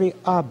measure every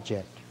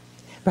object,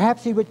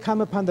 perhaps he would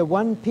come upon the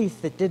one piece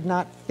that did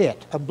not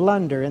fit, a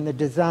blunder in the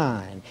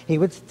design. He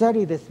would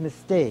study this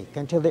mistake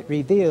until it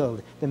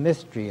revealed the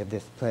mystery of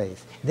this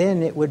place.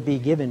 Then it would be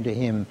given to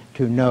him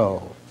to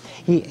know.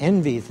 He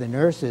envies the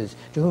nurses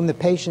to whom the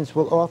patients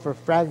will offer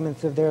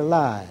fragments of their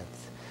lives,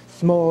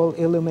 small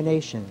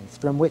illuminations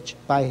from which,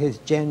 by his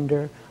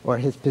gender or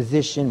his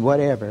position,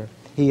 whatever,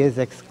 he is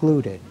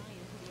excluded.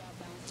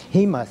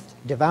 He must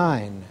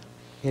divine.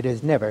 It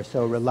is never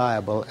so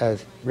reliable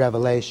as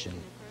revelation.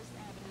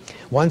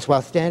 Once,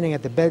 while standing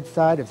at the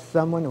bedside of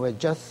someone who had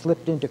just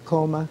slipped into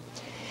coma,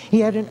 he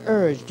had an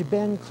urge to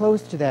bend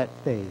close to that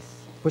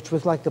face, which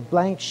was like a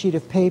blank sheet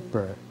of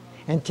paper,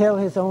 and tell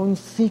his own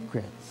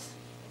secrets,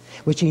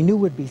 which he knew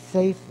would be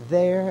safe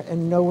there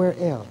and nowhere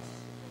else.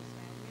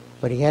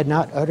 But he had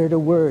not uttered a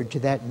word to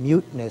that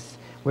muteness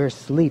where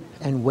sleep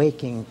and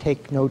waking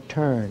take no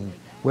turn,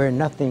 where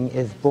nothing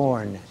is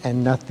born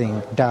and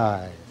nothing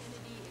dies.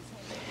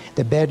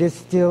 The bed is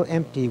still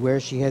empty where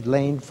she had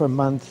lain for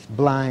months,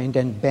 blind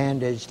and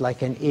bandaged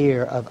like an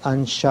ear of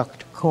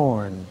unshucked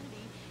corn.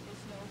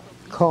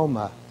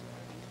 Coma.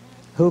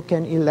 Who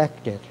can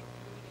elect it?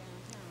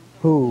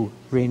 Who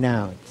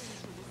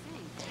renounce?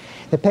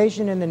 The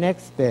patient in the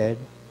next bed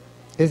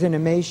is an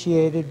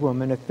emaciated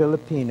woman, a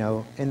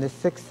Filipino, in the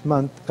 6th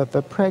month of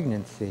a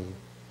pregnancy.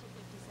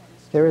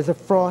 There is a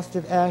frost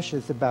of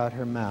ashes about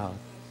her mouth.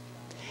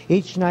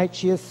 Each night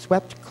she is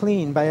swept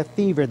clean by a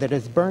fever that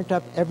has burnt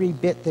up every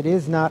bit that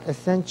is not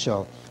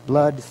essential.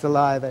 Blood,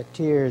 saliva,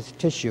 tears,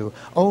 tissue.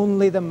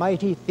 Only the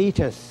mighty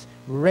fetus,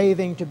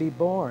 raving to be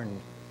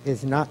born,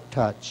 is not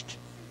touched.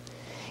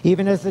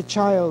 Even as the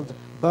child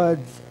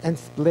buds and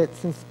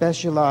splits and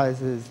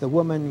specializes, the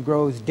woman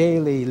grows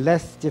daily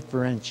less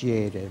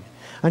differentiated,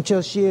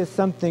 until she is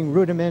something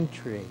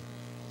rudimentary,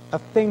 a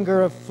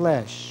finger of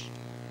flesh,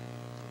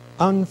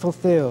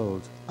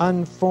 unfulfilled,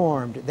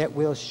 unformed, that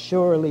will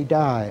surely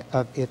die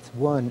of its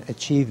one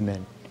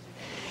achievement.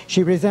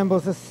 She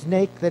resembles a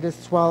snake that has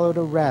swallowed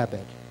a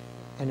rabbit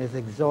and is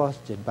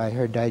exhausted by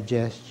her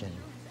digestion.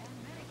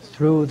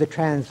 Through the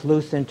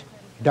translucent,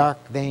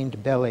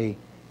 dark-veined belly,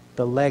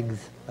 the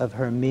legs of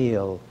her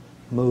meal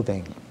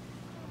moving.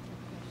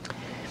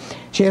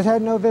 She has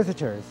had no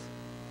visitors,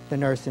 the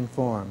nurse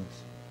informs.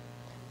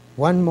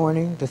 One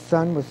morning, the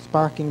sun was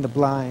sparking the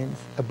blinds.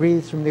 A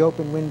breeze from the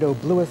open window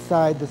blew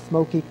aside the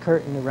smoky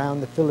curtain around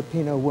the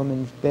Filipino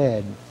woman's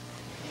bed.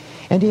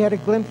 And he had a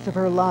glimpse of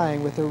her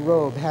lying with her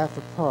robe half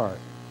apart,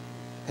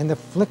 and the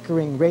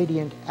flickering,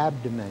 radiant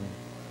abdomen,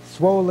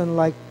 swollen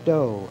like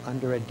dough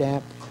under a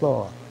damp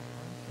cloth.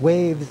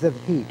 Waves of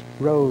heat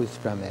rose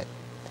from it.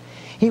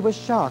 He was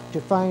shocked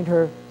to find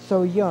her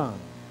so young,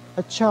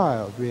 a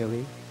child,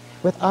 really,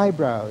 with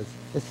eyebrows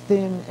as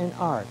thin and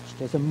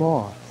arched as a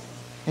moth's,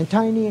 and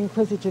tiny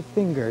inquisitive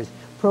fingers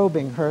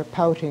probing her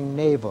pouting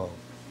navel.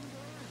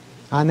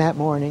 On that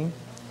morning,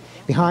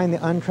 behind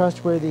the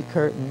untrustworthy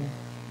curtain,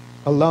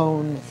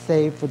 alone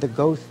save for the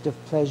ghost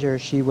of pleasure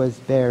she was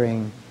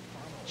bearing,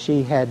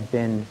 she had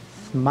been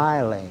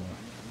smiling.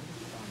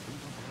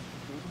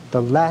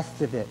 The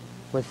last of it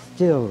was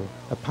still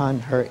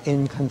upon her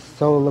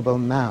inconsolable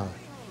mouth.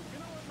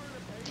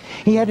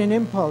 He had an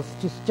impulse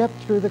to step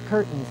through the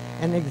curtains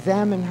and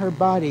examine her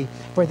body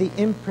for the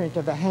imprint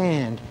of a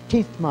hand,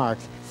 teeth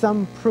marks,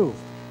 some proof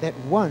that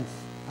once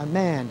a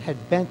man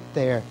had bent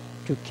there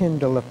to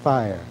kindle a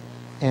fire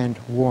and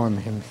warm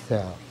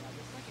himself.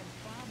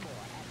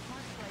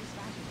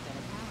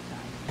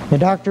 The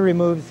doctor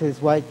removes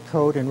his white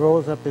coat and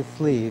rolls up his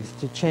sleeves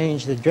to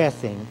change the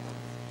dressing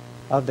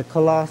of the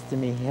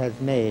colostomy he has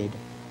made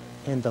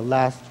in the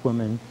last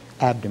woman's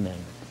abdomen.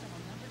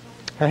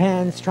 Her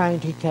hands, trying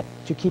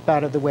to keep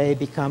out of the way,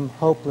 become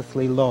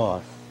hopelessly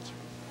lost.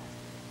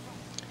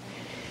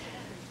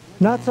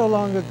 Not so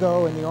long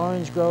ago, in the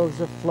orange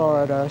groves of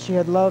Florida, she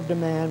had loved a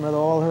man with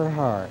all her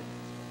heart.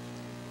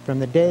 From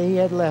the day he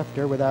had left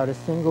her without a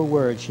single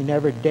word, she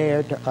never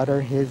dared to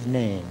utter his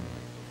name.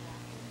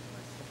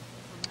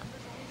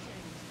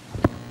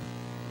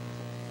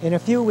 In a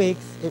few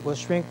weeks, it will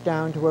shrink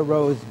down to a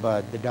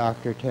rosebud, the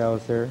doctor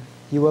tells her.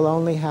 You will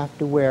only have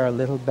to wear a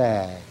little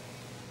bag.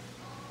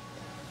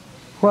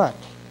 What?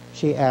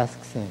 She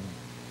asks him,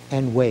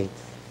 and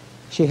waits.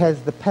 She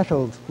has the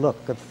petaled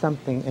look of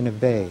something in a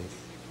vase.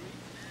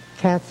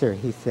 Cancer,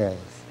 he says.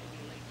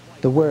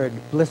 The word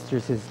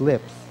blisters his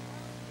lips.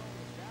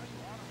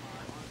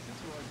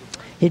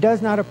 He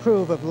does not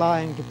approve of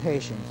lying to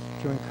patients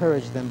to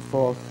encourage them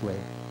falsely.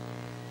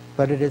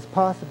 But it is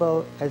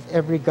possible, as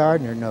every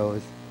gardener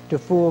knows, to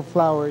fool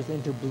flowers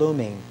into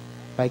blooming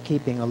by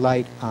keeping a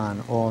light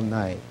on all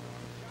night.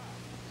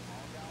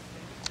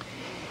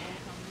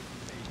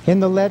 In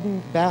the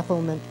leaden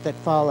bafflement that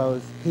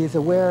follows, he is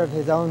aware of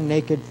his own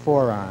naked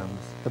forearms,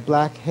 the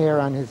black hair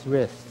on his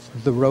wrists,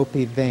 the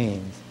ropey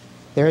veins.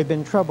 There had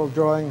been trouble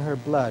drawing her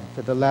blood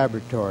for the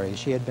laboratory.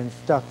 She had been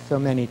stuck so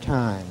many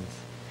times.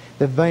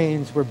 The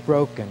veins were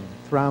broken,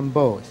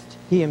 thrombosed.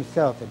 He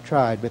himself had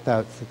tried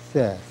without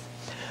success.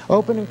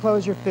 Open and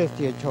close your fist,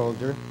 he had told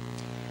her.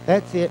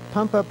 That's it,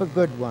 pump up a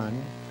good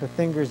one. Her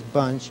fingers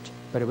bunched,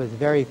 but it was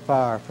very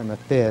far from a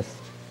fist.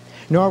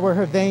 Nor were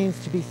her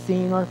veins to be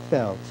seen or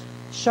felt.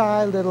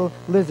 Shy little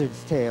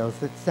lizard's tails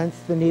that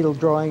sensed the needle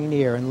drawing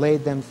near and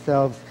laid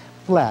themselves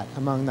flat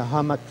among the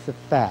hummocks of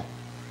fat.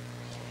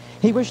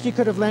 He wished he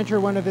could have lent her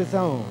one of his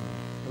own.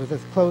 It was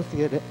as close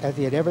as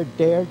he had ever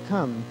dared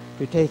come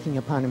to taking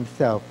upon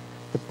himself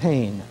the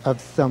pain of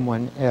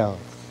someone else.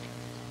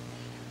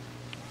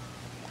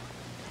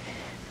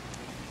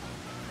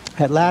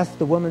 At last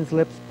the woman's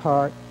lips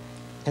part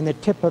and the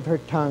tip of her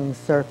tongue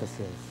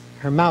surfaces.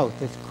 Her mouth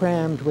is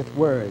crammed with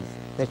words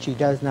that she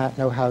does not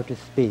know how to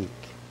speak.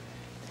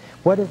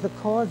 What is the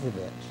cause of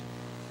it?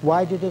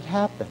 Why did it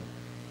happen?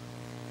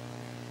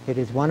 It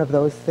is one of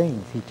those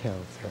things, he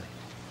tells her.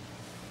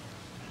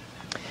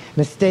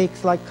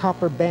 Mistakes like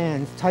copper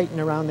bands tighten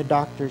around the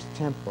doctor's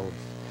temples.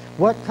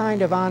 What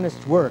kind of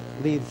honest work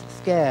leaves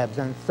scabs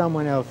on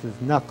someone else's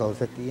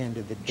knuckles at the end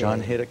of the day?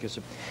 John Haydock is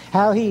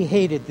How he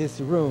hated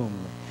this room,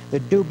 the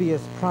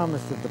dubious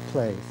promise of the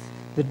place,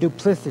 the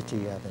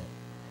duplicity of it,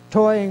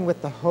 toying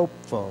with the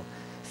hopeful,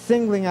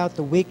 singling out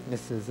the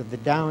weaknesses of the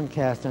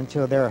downcast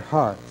until their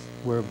hearts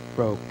were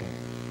broken.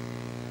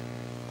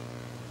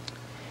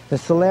 The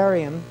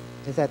solarium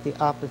is at the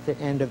opposite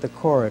end of the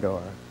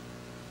corridor.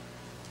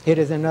 It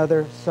is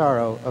another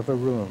sorrow of a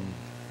room.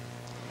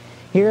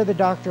 Here the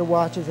doctor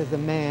watches as a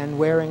man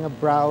wearing a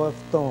brow of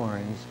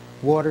thorns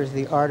waters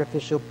the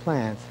artificial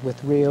plants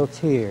with real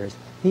tears.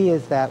 He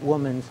is that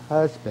woman's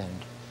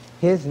husband.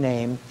 His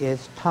name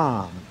is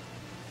Tom.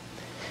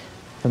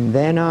 From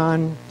then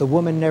on, the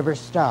woman never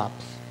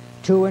stops.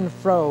 To and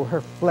fro,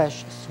 her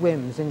flesh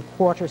swims in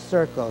quarter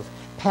circles,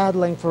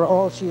 paddling for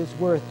all she is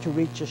worth to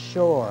reach a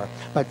shore,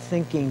 but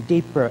sinking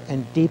deeper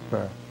and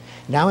deeper.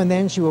 Now and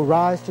then she will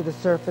rise to the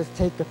surface,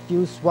 take a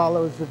few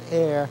swallows of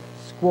air,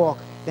 squawk,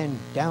 then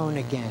down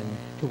again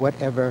to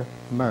whatever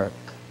murk.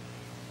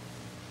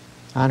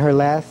 On her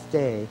last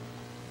day,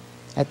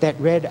 at that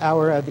red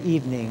hour of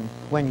evening,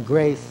 when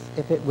grace,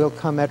 if it will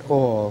come at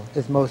all,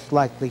 is most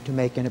likely to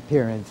make an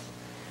appearance,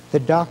 the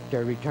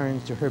doctor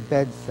returns to her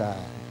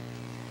bedside.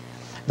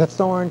 The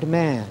thorned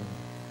man,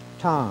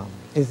 Tom,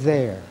 is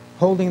there,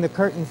 holding the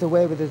curtains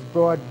away with his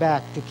broad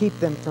back to keep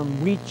them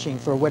from reaching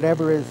for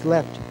whatever is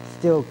left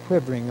still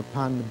quivering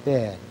upon the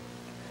bed.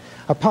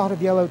 A pot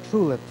of yellow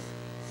tulips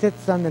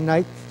sits on the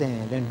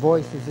nightstand and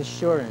voices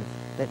assurance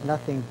that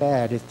nothing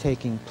bad is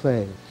taking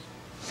place.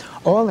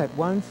 All at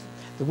once,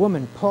 the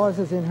woman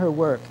pauses in her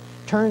work,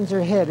 turns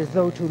her head as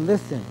though to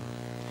listen.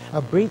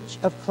 A breach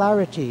of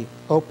clarity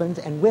opens,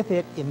 and with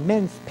it,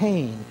 immense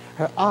pain.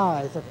 Her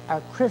eyes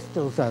are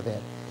crystals of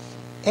it.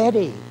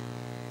 Eddie!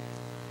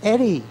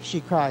 Eddie,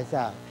 she cries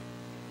out.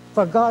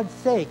 For God's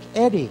sake,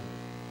 Eddie!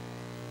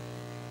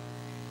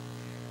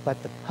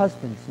 But the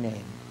husband's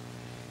name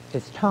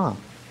is Tom.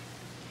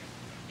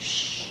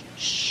 Shh,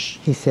 shh,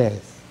 he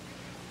says.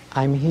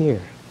 I'm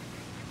here.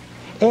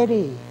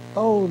 Eddie,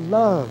 oh,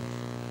 love!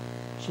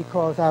 She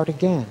calls out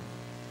again.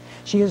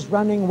 She is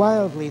running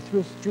wildly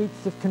through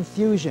streets of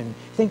confusion,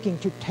 thinking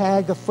to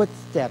tag a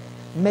footstep,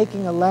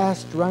 making a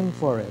last run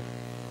for it.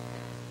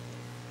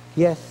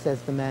 Yes,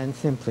 says the man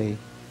simply,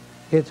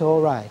 it's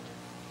all right.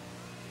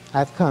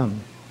 I've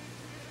come.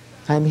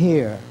 I'm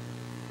here,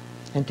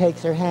 and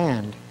takes her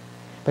hand,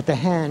 but the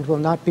hand will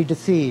not be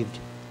deceived,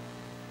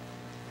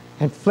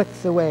 and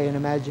flicks away an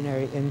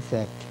imaginary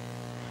insect,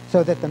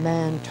 so that the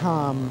man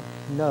Tom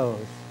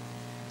knows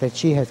that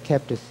she has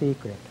kept a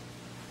secret.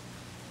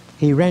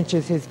 He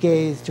wrenches his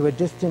gaze to a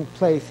distant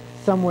place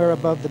somewhere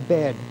above the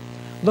bed,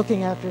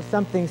 looking after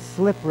something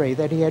slippery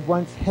that he had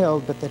once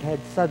held but that had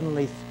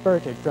suddenly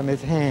spurted from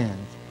his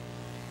hands.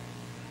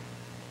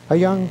 A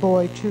young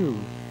boy, too,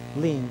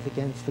 leans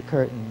against the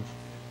curtains.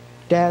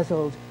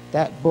 Dazzled,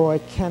 that boy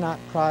cannot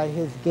pry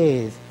his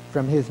gaze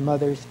from his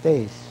mother's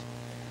face,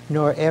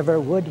 nor ever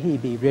would he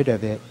be rid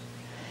of it.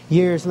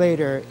 Years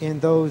later, in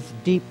those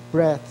deep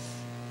breaths,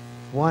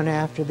 one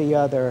after the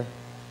other,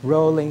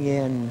 rolling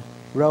in,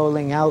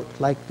 rolling out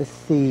like the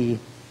sea,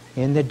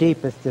 in the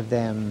deepest of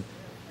them,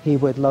 he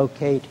would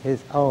locate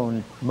his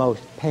own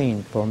most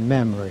painful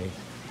memory.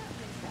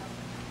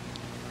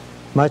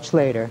 Much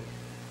later,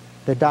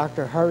 the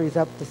doctor hurries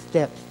up the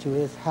steps to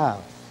his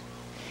house.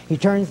 He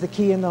turns the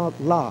key in the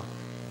lock,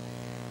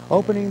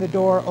 opening the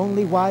door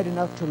only wide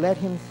enough to let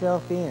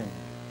himself in.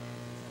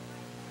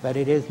 But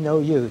it is no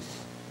use.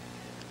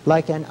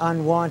 Like an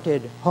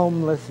unwanted,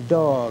 homeless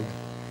dog,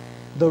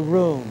 the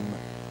room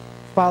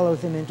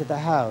follows him into the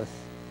house,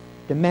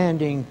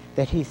 demanding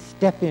that he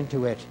step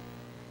into it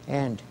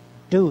and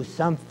do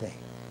something.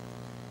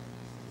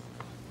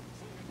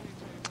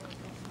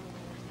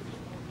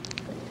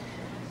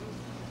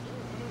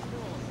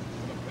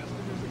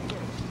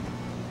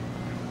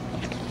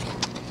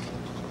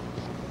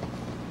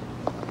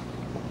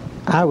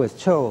 I was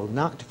told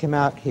not to come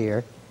out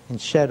here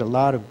and shed a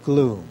lot of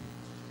gloom,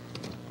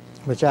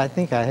 which I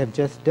think I have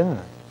just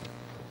done.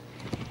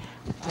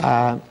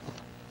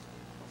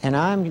 And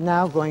I'm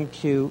now going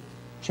to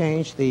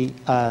change the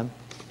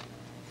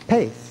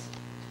pace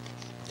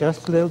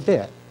just a little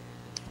bit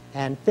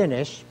and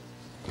finish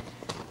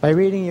by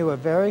reading you a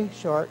very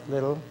short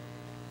little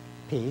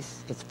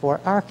piece. It's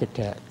for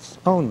architects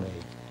only.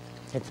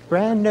 It's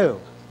brand new.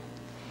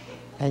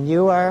 And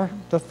you are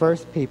the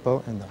first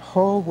people in the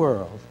whole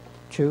world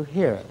to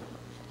hear it.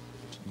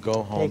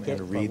 Go home Take it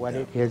and read for what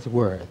them. it is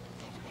worth.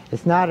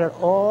 It's not at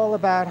all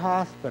about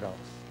hospitals.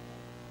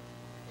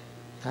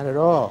 Not at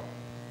all.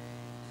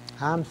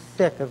 I'm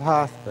sick of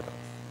hospitals.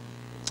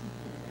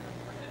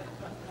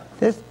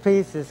 This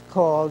piece is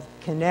called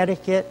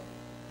Connecticut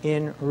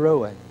in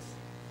Ruins.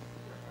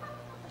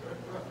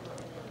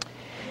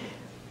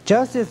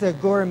 Just as a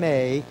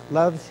gourmet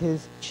loves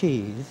his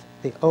cheese,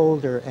 the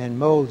older and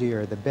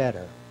moldier the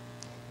better,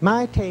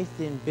 my taste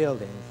in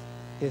buildings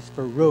is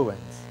for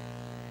ruins.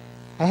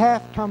 A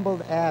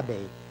half-tumbled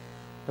abbey,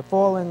 the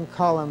fallen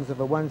columns of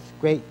a once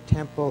great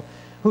temple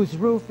whose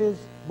roof is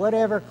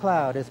whatever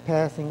cloud is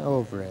passing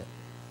over it.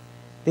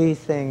 These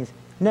things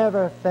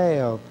never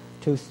fail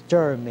to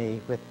stir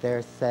me with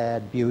their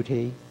sad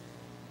beauty.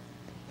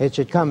 It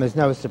should come as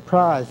no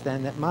surprise,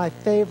 then, that my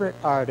favorite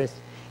artist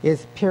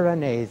is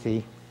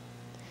Piranesi,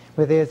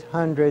 with his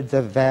hundreds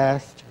of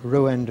vast,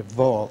 ruined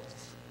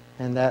vaults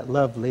and that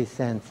lovely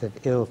sense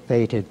of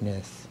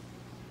ill-fatedness.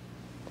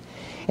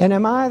 And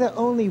am I the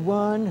only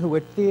one who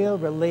would feel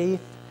relief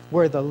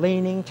were the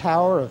leaning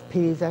tower of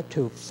Pisa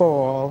to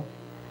fall?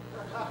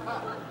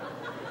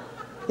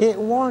 It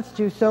wants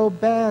to so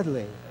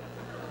badly.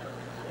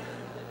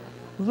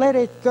 Let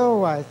it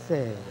go, I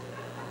say,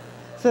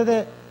 so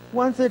that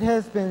once it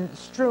has been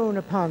strewn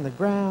upon the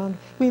ground,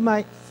 we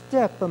might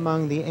step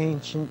among the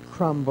ancient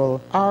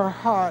crumble, our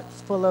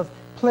hearts full of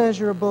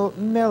pleasurable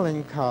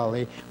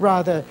melancholy,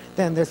 rather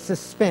than the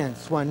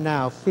suspense one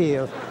now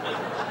feels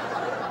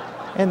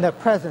in the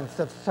presence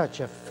of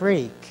such a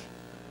freak.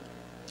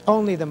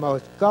 Only the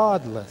most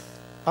godless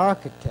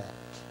architect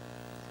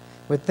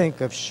would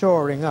think of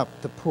shoring up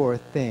the poor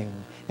thing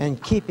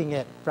and keeping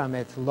it from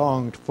its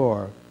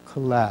longed-for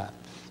collapse.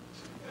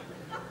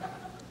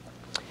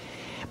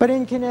 But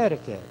in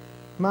Connecticut,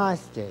 my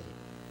state,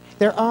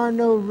 there are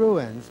no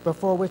ruins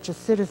before which a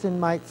citizen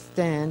might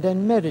stand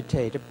and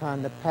meditate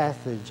upon the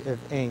passage of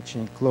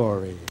ancient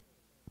glory.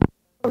 The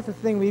closest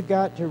thing we've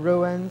got to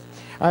ruins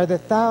are the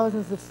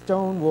thousands of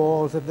stone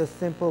walls of the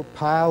simple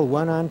pile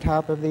one on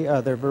top of the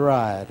other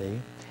variety,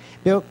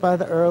 built by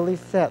the early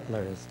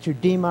settlers to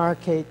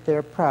demarcate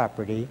their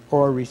property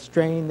or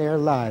restrain their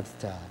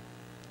livestock.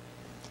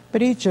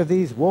 But each of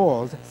these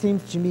walls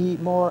seems to me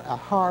more a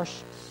harsh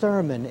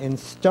sermon in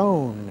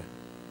stone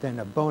than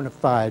a bona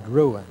fide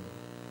ruin.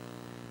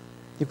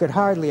 You could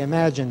hardly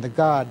imagine the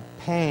god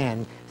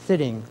Pan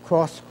sitting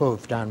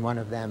cross-hoofed on one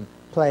of them,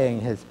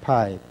 playing his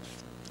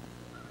pipes.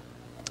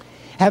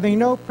 Having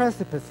no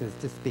precipices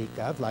to speak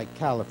of, like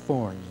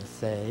California,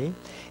 say,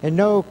 and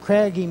no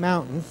craggy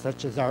mountains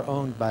such as are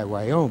owned by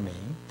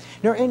Wyoming,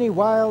 nor any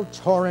wild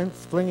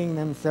torrents flinging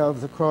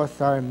themselves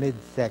across our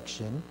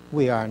midsection,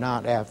 we are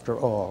not, after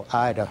all,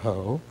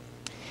 Idaho,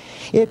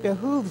 it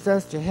behooves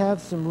us to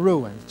have some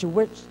ruins to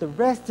which the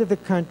rest of the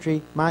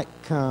country might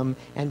come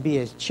and be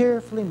as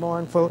cheerfully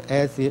mournful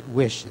as it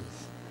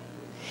wishes.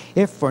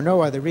 If for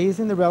no other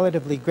reason, the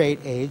relatively great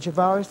age of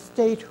our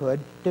statehood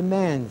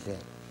demands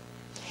it.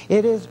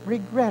 It is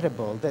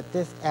regrettable that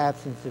this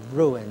absence of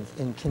ruins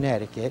in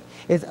Connecticut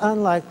is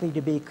unlikely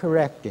to be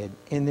corrected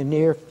in the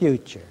near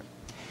future.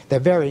 The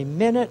very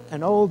minute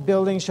an old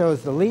building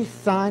shows the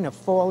least sign of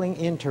falling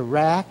into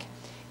wrack,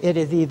 it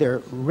is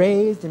either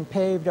razed and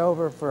paved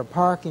over for a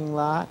parking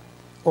lot,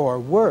 or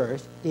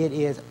worse, it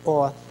is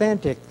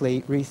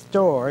authentically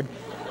restored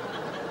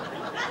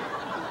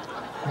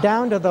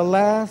down to the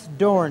last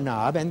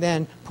doorknob and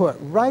then put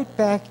right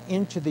back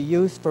into the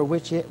use for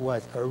which it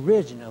was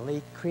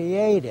originally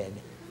created.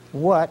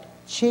 What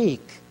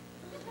cheek!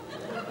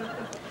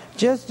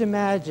 Just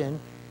imagine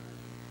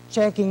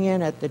checking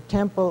in at the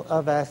Temple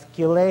of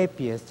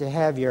Asclepius to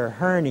have your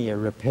hernia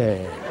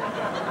repaired.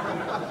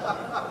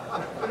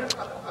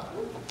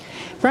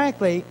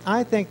 Frankly,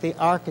 I think the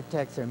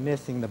architects are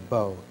missing the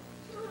boat.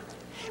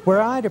 Were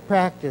I to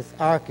practice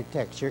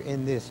architecture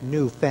in this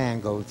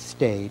newfangled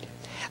state,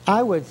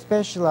 I would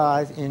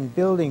specialize in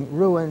building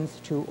ruins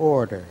to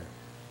order.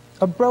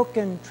 A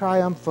broken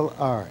triumphal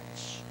arch,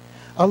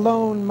 a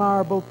lone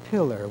marble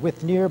pillar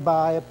with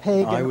nearby a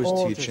pagan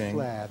altar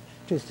slab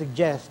to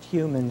suggest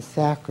human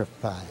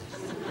sacrifice,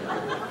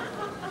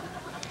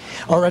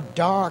 or a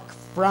dark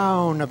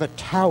frown of a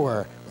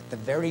tower with the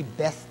very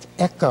best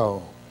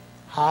echo,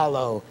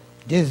 hollow,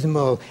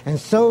 dismal, and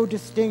so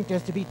distinct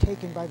as to be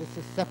taken by the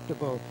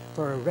susceptible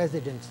for a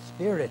resident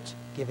spirit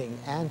giving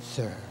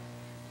answer.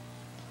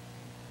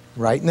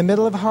 Right in the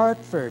middle of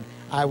Hartford,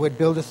 I would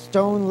build a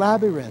stone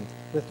labyrinth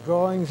with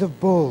drawings of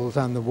bulls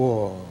on the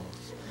walls.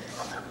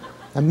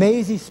 A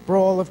mazy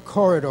sprawl of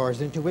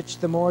corridors into which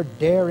the more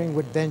daring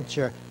would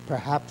venture,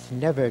 perhaps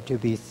never to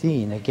be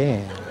seen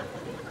again.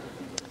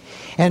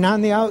 And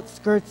on the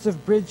outskirts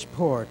of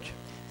Bridgeport,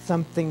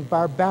 something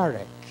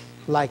barbaric,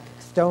 like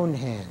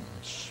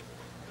Stonehenge.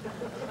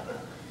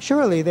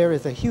 Surely there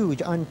is a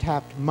huge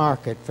untapped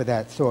market for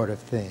that sort of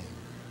thing.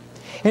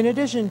 In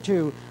addition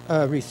to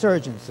a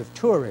resurgence of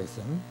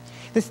tourism,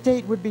 the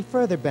state would be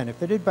further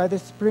benefited by the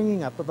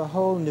springing up of a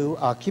whole new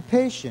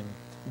occupation,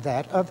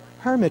 that of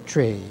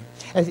hermitry,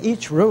 as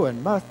each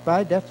ruin must,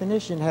 by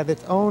definition, have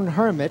its own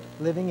hermit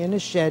living in a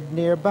shed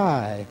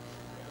nearby.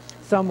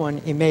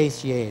 Someone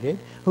emaciated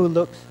who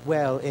looks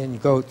well in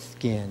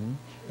goatskin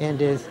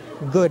and is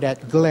good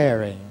at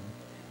glaring.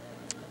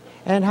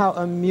 And how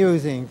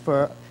amusing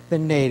for the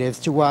natives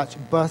to watch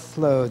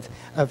busloads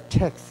of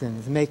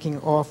Texans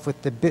making off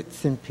with the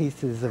bits and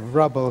pieces of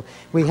rubble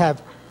we have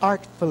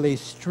artfully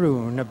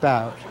strewn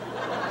about,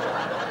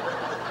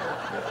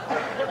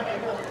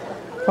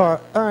 or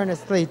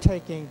earnestly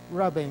taking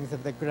rubbings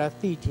of the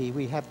graffiti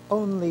we have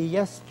only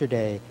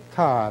yesterday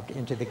carved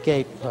into the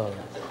gatepost.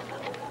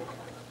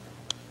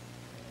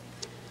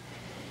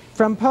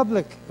 From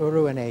public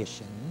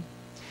ruination,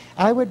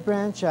 I would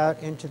branch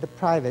out into the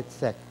private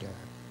sector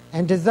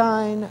and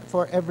design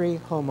for every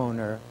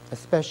homeowner a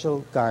special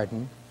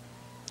garden.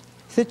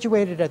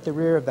 Situated at the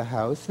rear of the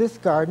house, this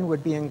garden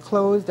would be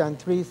enclosed on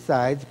 3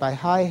 sides by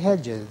high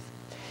hedges,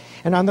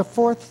 and on the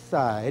 4th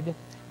side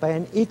by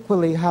an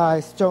equally high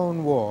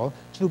stone wall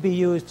to be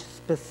used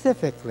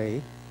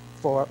specifically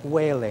for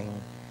whaling.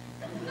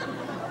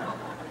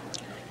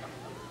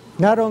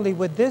 Not only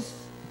would this,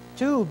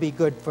 too, be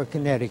good for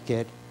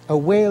Connecticut, a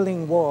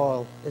whaling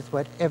wall is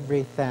what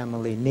every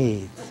family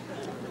needs.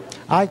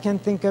 I can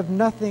think of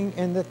nothing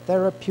in the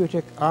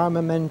therapeutic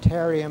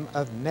armamentarium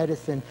of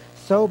medicine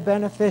so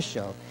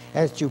beneficial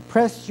as to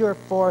press your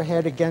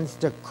forehead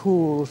against a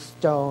cool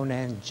stone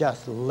and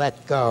just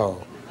let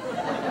go.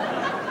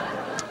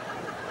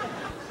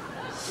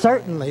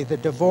 Certainly the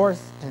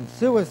divorce and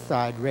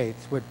suicide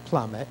rates would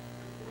plummet.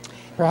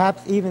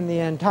 Perhaps even the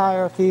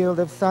entire field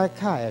of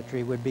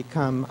psychiatry would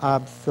become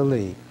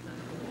obsolete.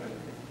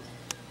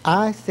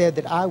 I said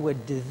that I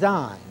would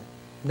design,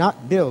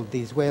 not build,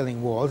 these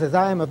wailing walls, as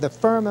I am of the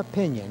firm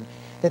opinion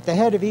that the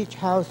head of each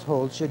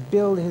household should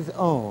build his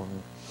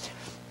own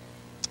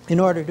in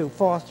order to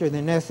foster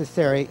the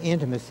necessary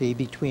intimacy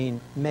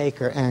between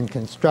maker and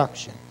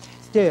construction.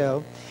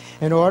 Still,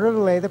 in order to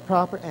lay the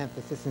proper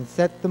emphasis and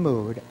set the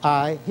mood,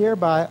 I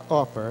hereby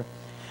offer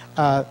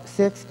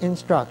 6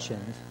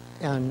 instructions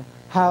on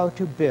how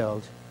to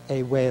build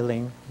a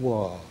wailing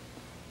wall.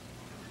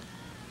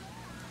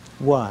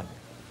 1.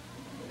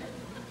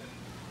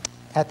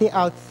 At the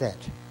outset,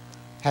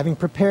 having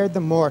prepared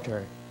the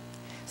mortar,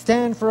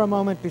 stand for a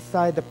moment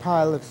beside the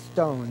pile of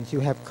stones you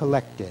have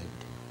collected.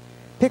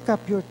 Pick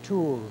up your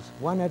tools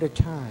one at a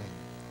time,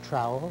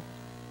 trowel,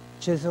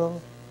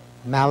 chisel,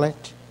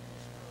 mallet,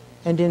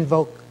 and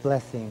invoke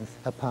blessings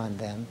upon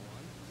them.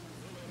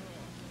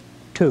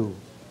 2.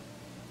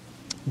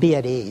 Be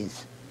at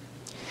ease.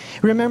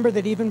 Remember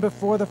that even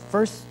before the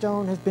first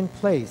stone has been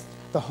placed,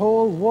 the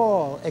whole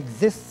wall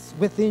exists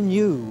within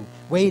you,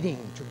 waiting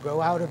to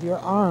grow out of your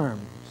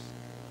arms.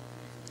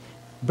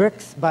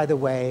 Bricks, by the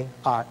way,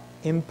 are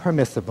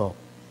impermissible.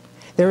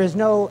 There is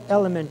no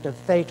element of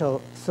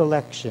fatal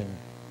selection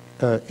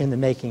in the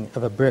making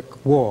of a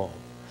brick wall.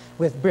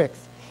 With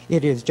bricks,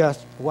 it is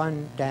just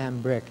one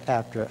damn brick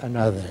after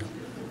another.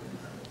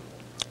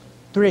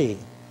 3.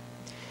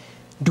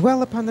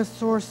 Dwell upon the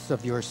source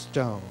of your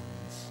stones.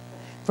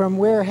 From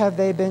where have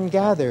they been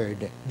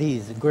gathered,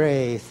 these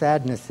gray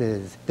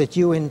sadnesses that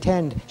you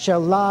intend shall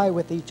lie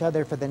with each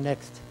other for the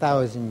next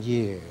 1,000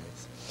 years?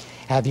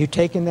 Have you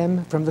taken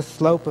them from the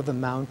slope of a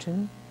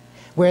mountain,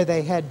 where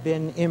they had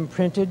been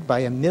imprinted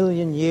by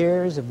 1,000,000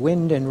 years of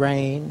wind and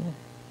rain?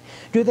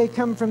 Do they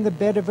come from the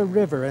bed of a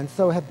river and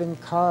so have been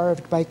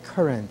carved by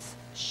currents,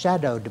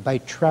 shadowed by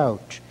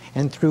trout,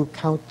 and through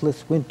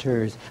countless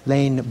winters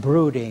lain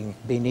brooding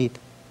beneath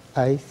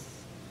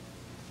ice?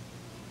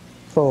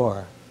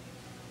 4.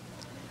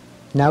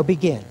 Now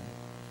begin.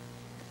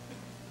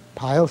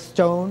 Pile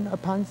stone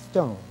upon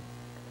stone.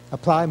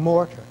 Apply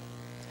mortar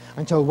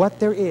until what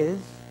there is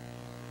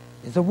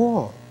a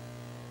wall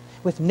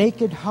with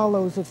naked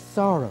hollows of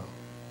sorrow,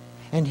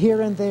 and here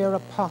and there a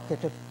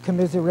pocket of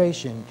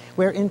commiseration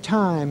where in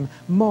time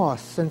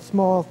moss and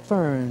small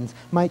ferns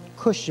might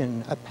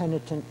cushion a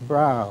penitent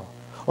brow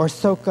or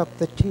soak up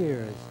the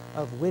tears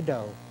of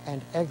widow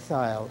and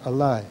exile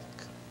alike.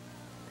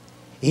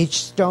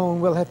 Each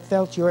stone will have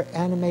felt your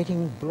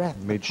animating breath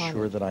Made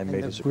sure that I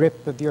made the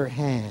grip of your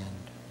hand.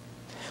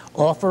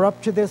 Offer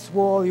up to this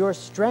wall your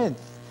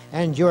strength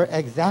and your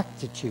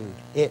exactitude.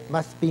 It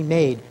must be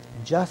made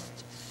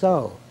just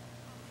so.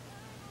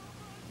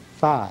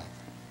 5.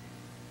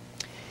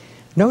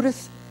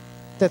 Notice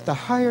that the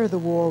higher the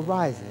wall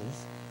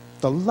rises,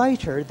 the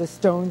lighter the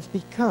stones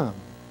become,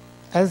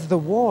 as the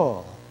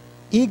wall,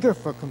 eager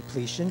for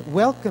completion,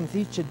 welcomes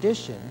each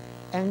addition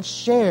and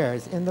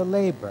shares in the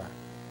labor.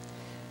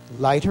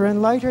 Lighter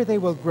and lighter they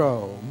will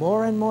grow,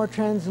 more and more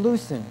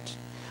translucent,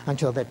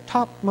 until the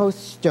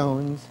topmost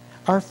stones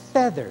are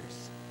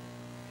feathers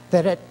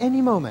that at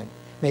any moment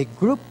may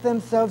group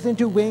themselves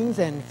into wings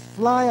and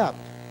fly up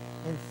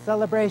in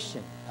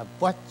celebration of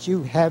what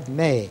you have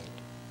made.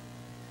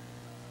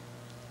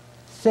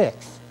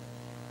 6.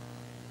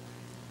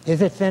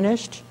 Is it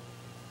finished?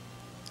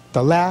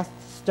 The last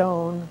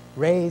stone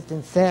raised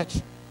and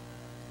set?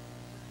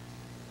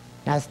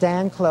 Now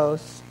stand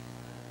close.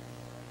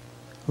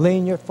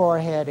 Lean your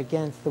forehead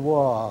against the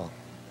wall.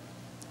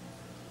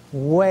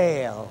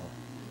 Wail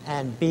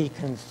and be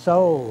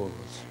consoled.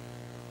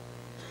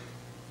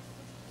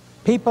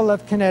 People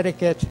of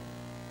Connecticut,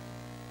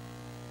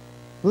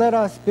 let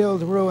us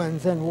build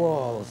ruins and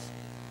walls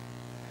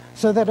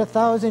so that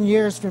 1,000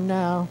 years from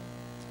now,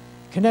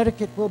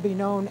 Connecticut will be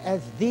known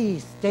as the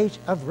state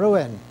of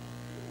ruin,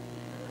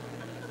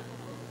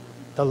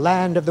 the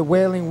land of the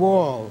Wailing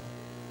Wall,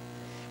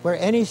 where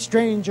any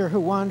stranger who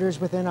wanders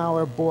within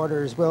our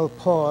borders will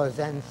pause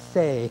and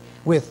say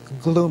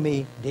with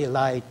gloomy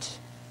delight,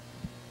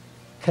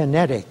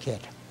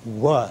 Connecticut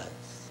was.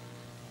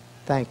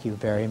 Thank you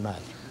very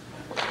much.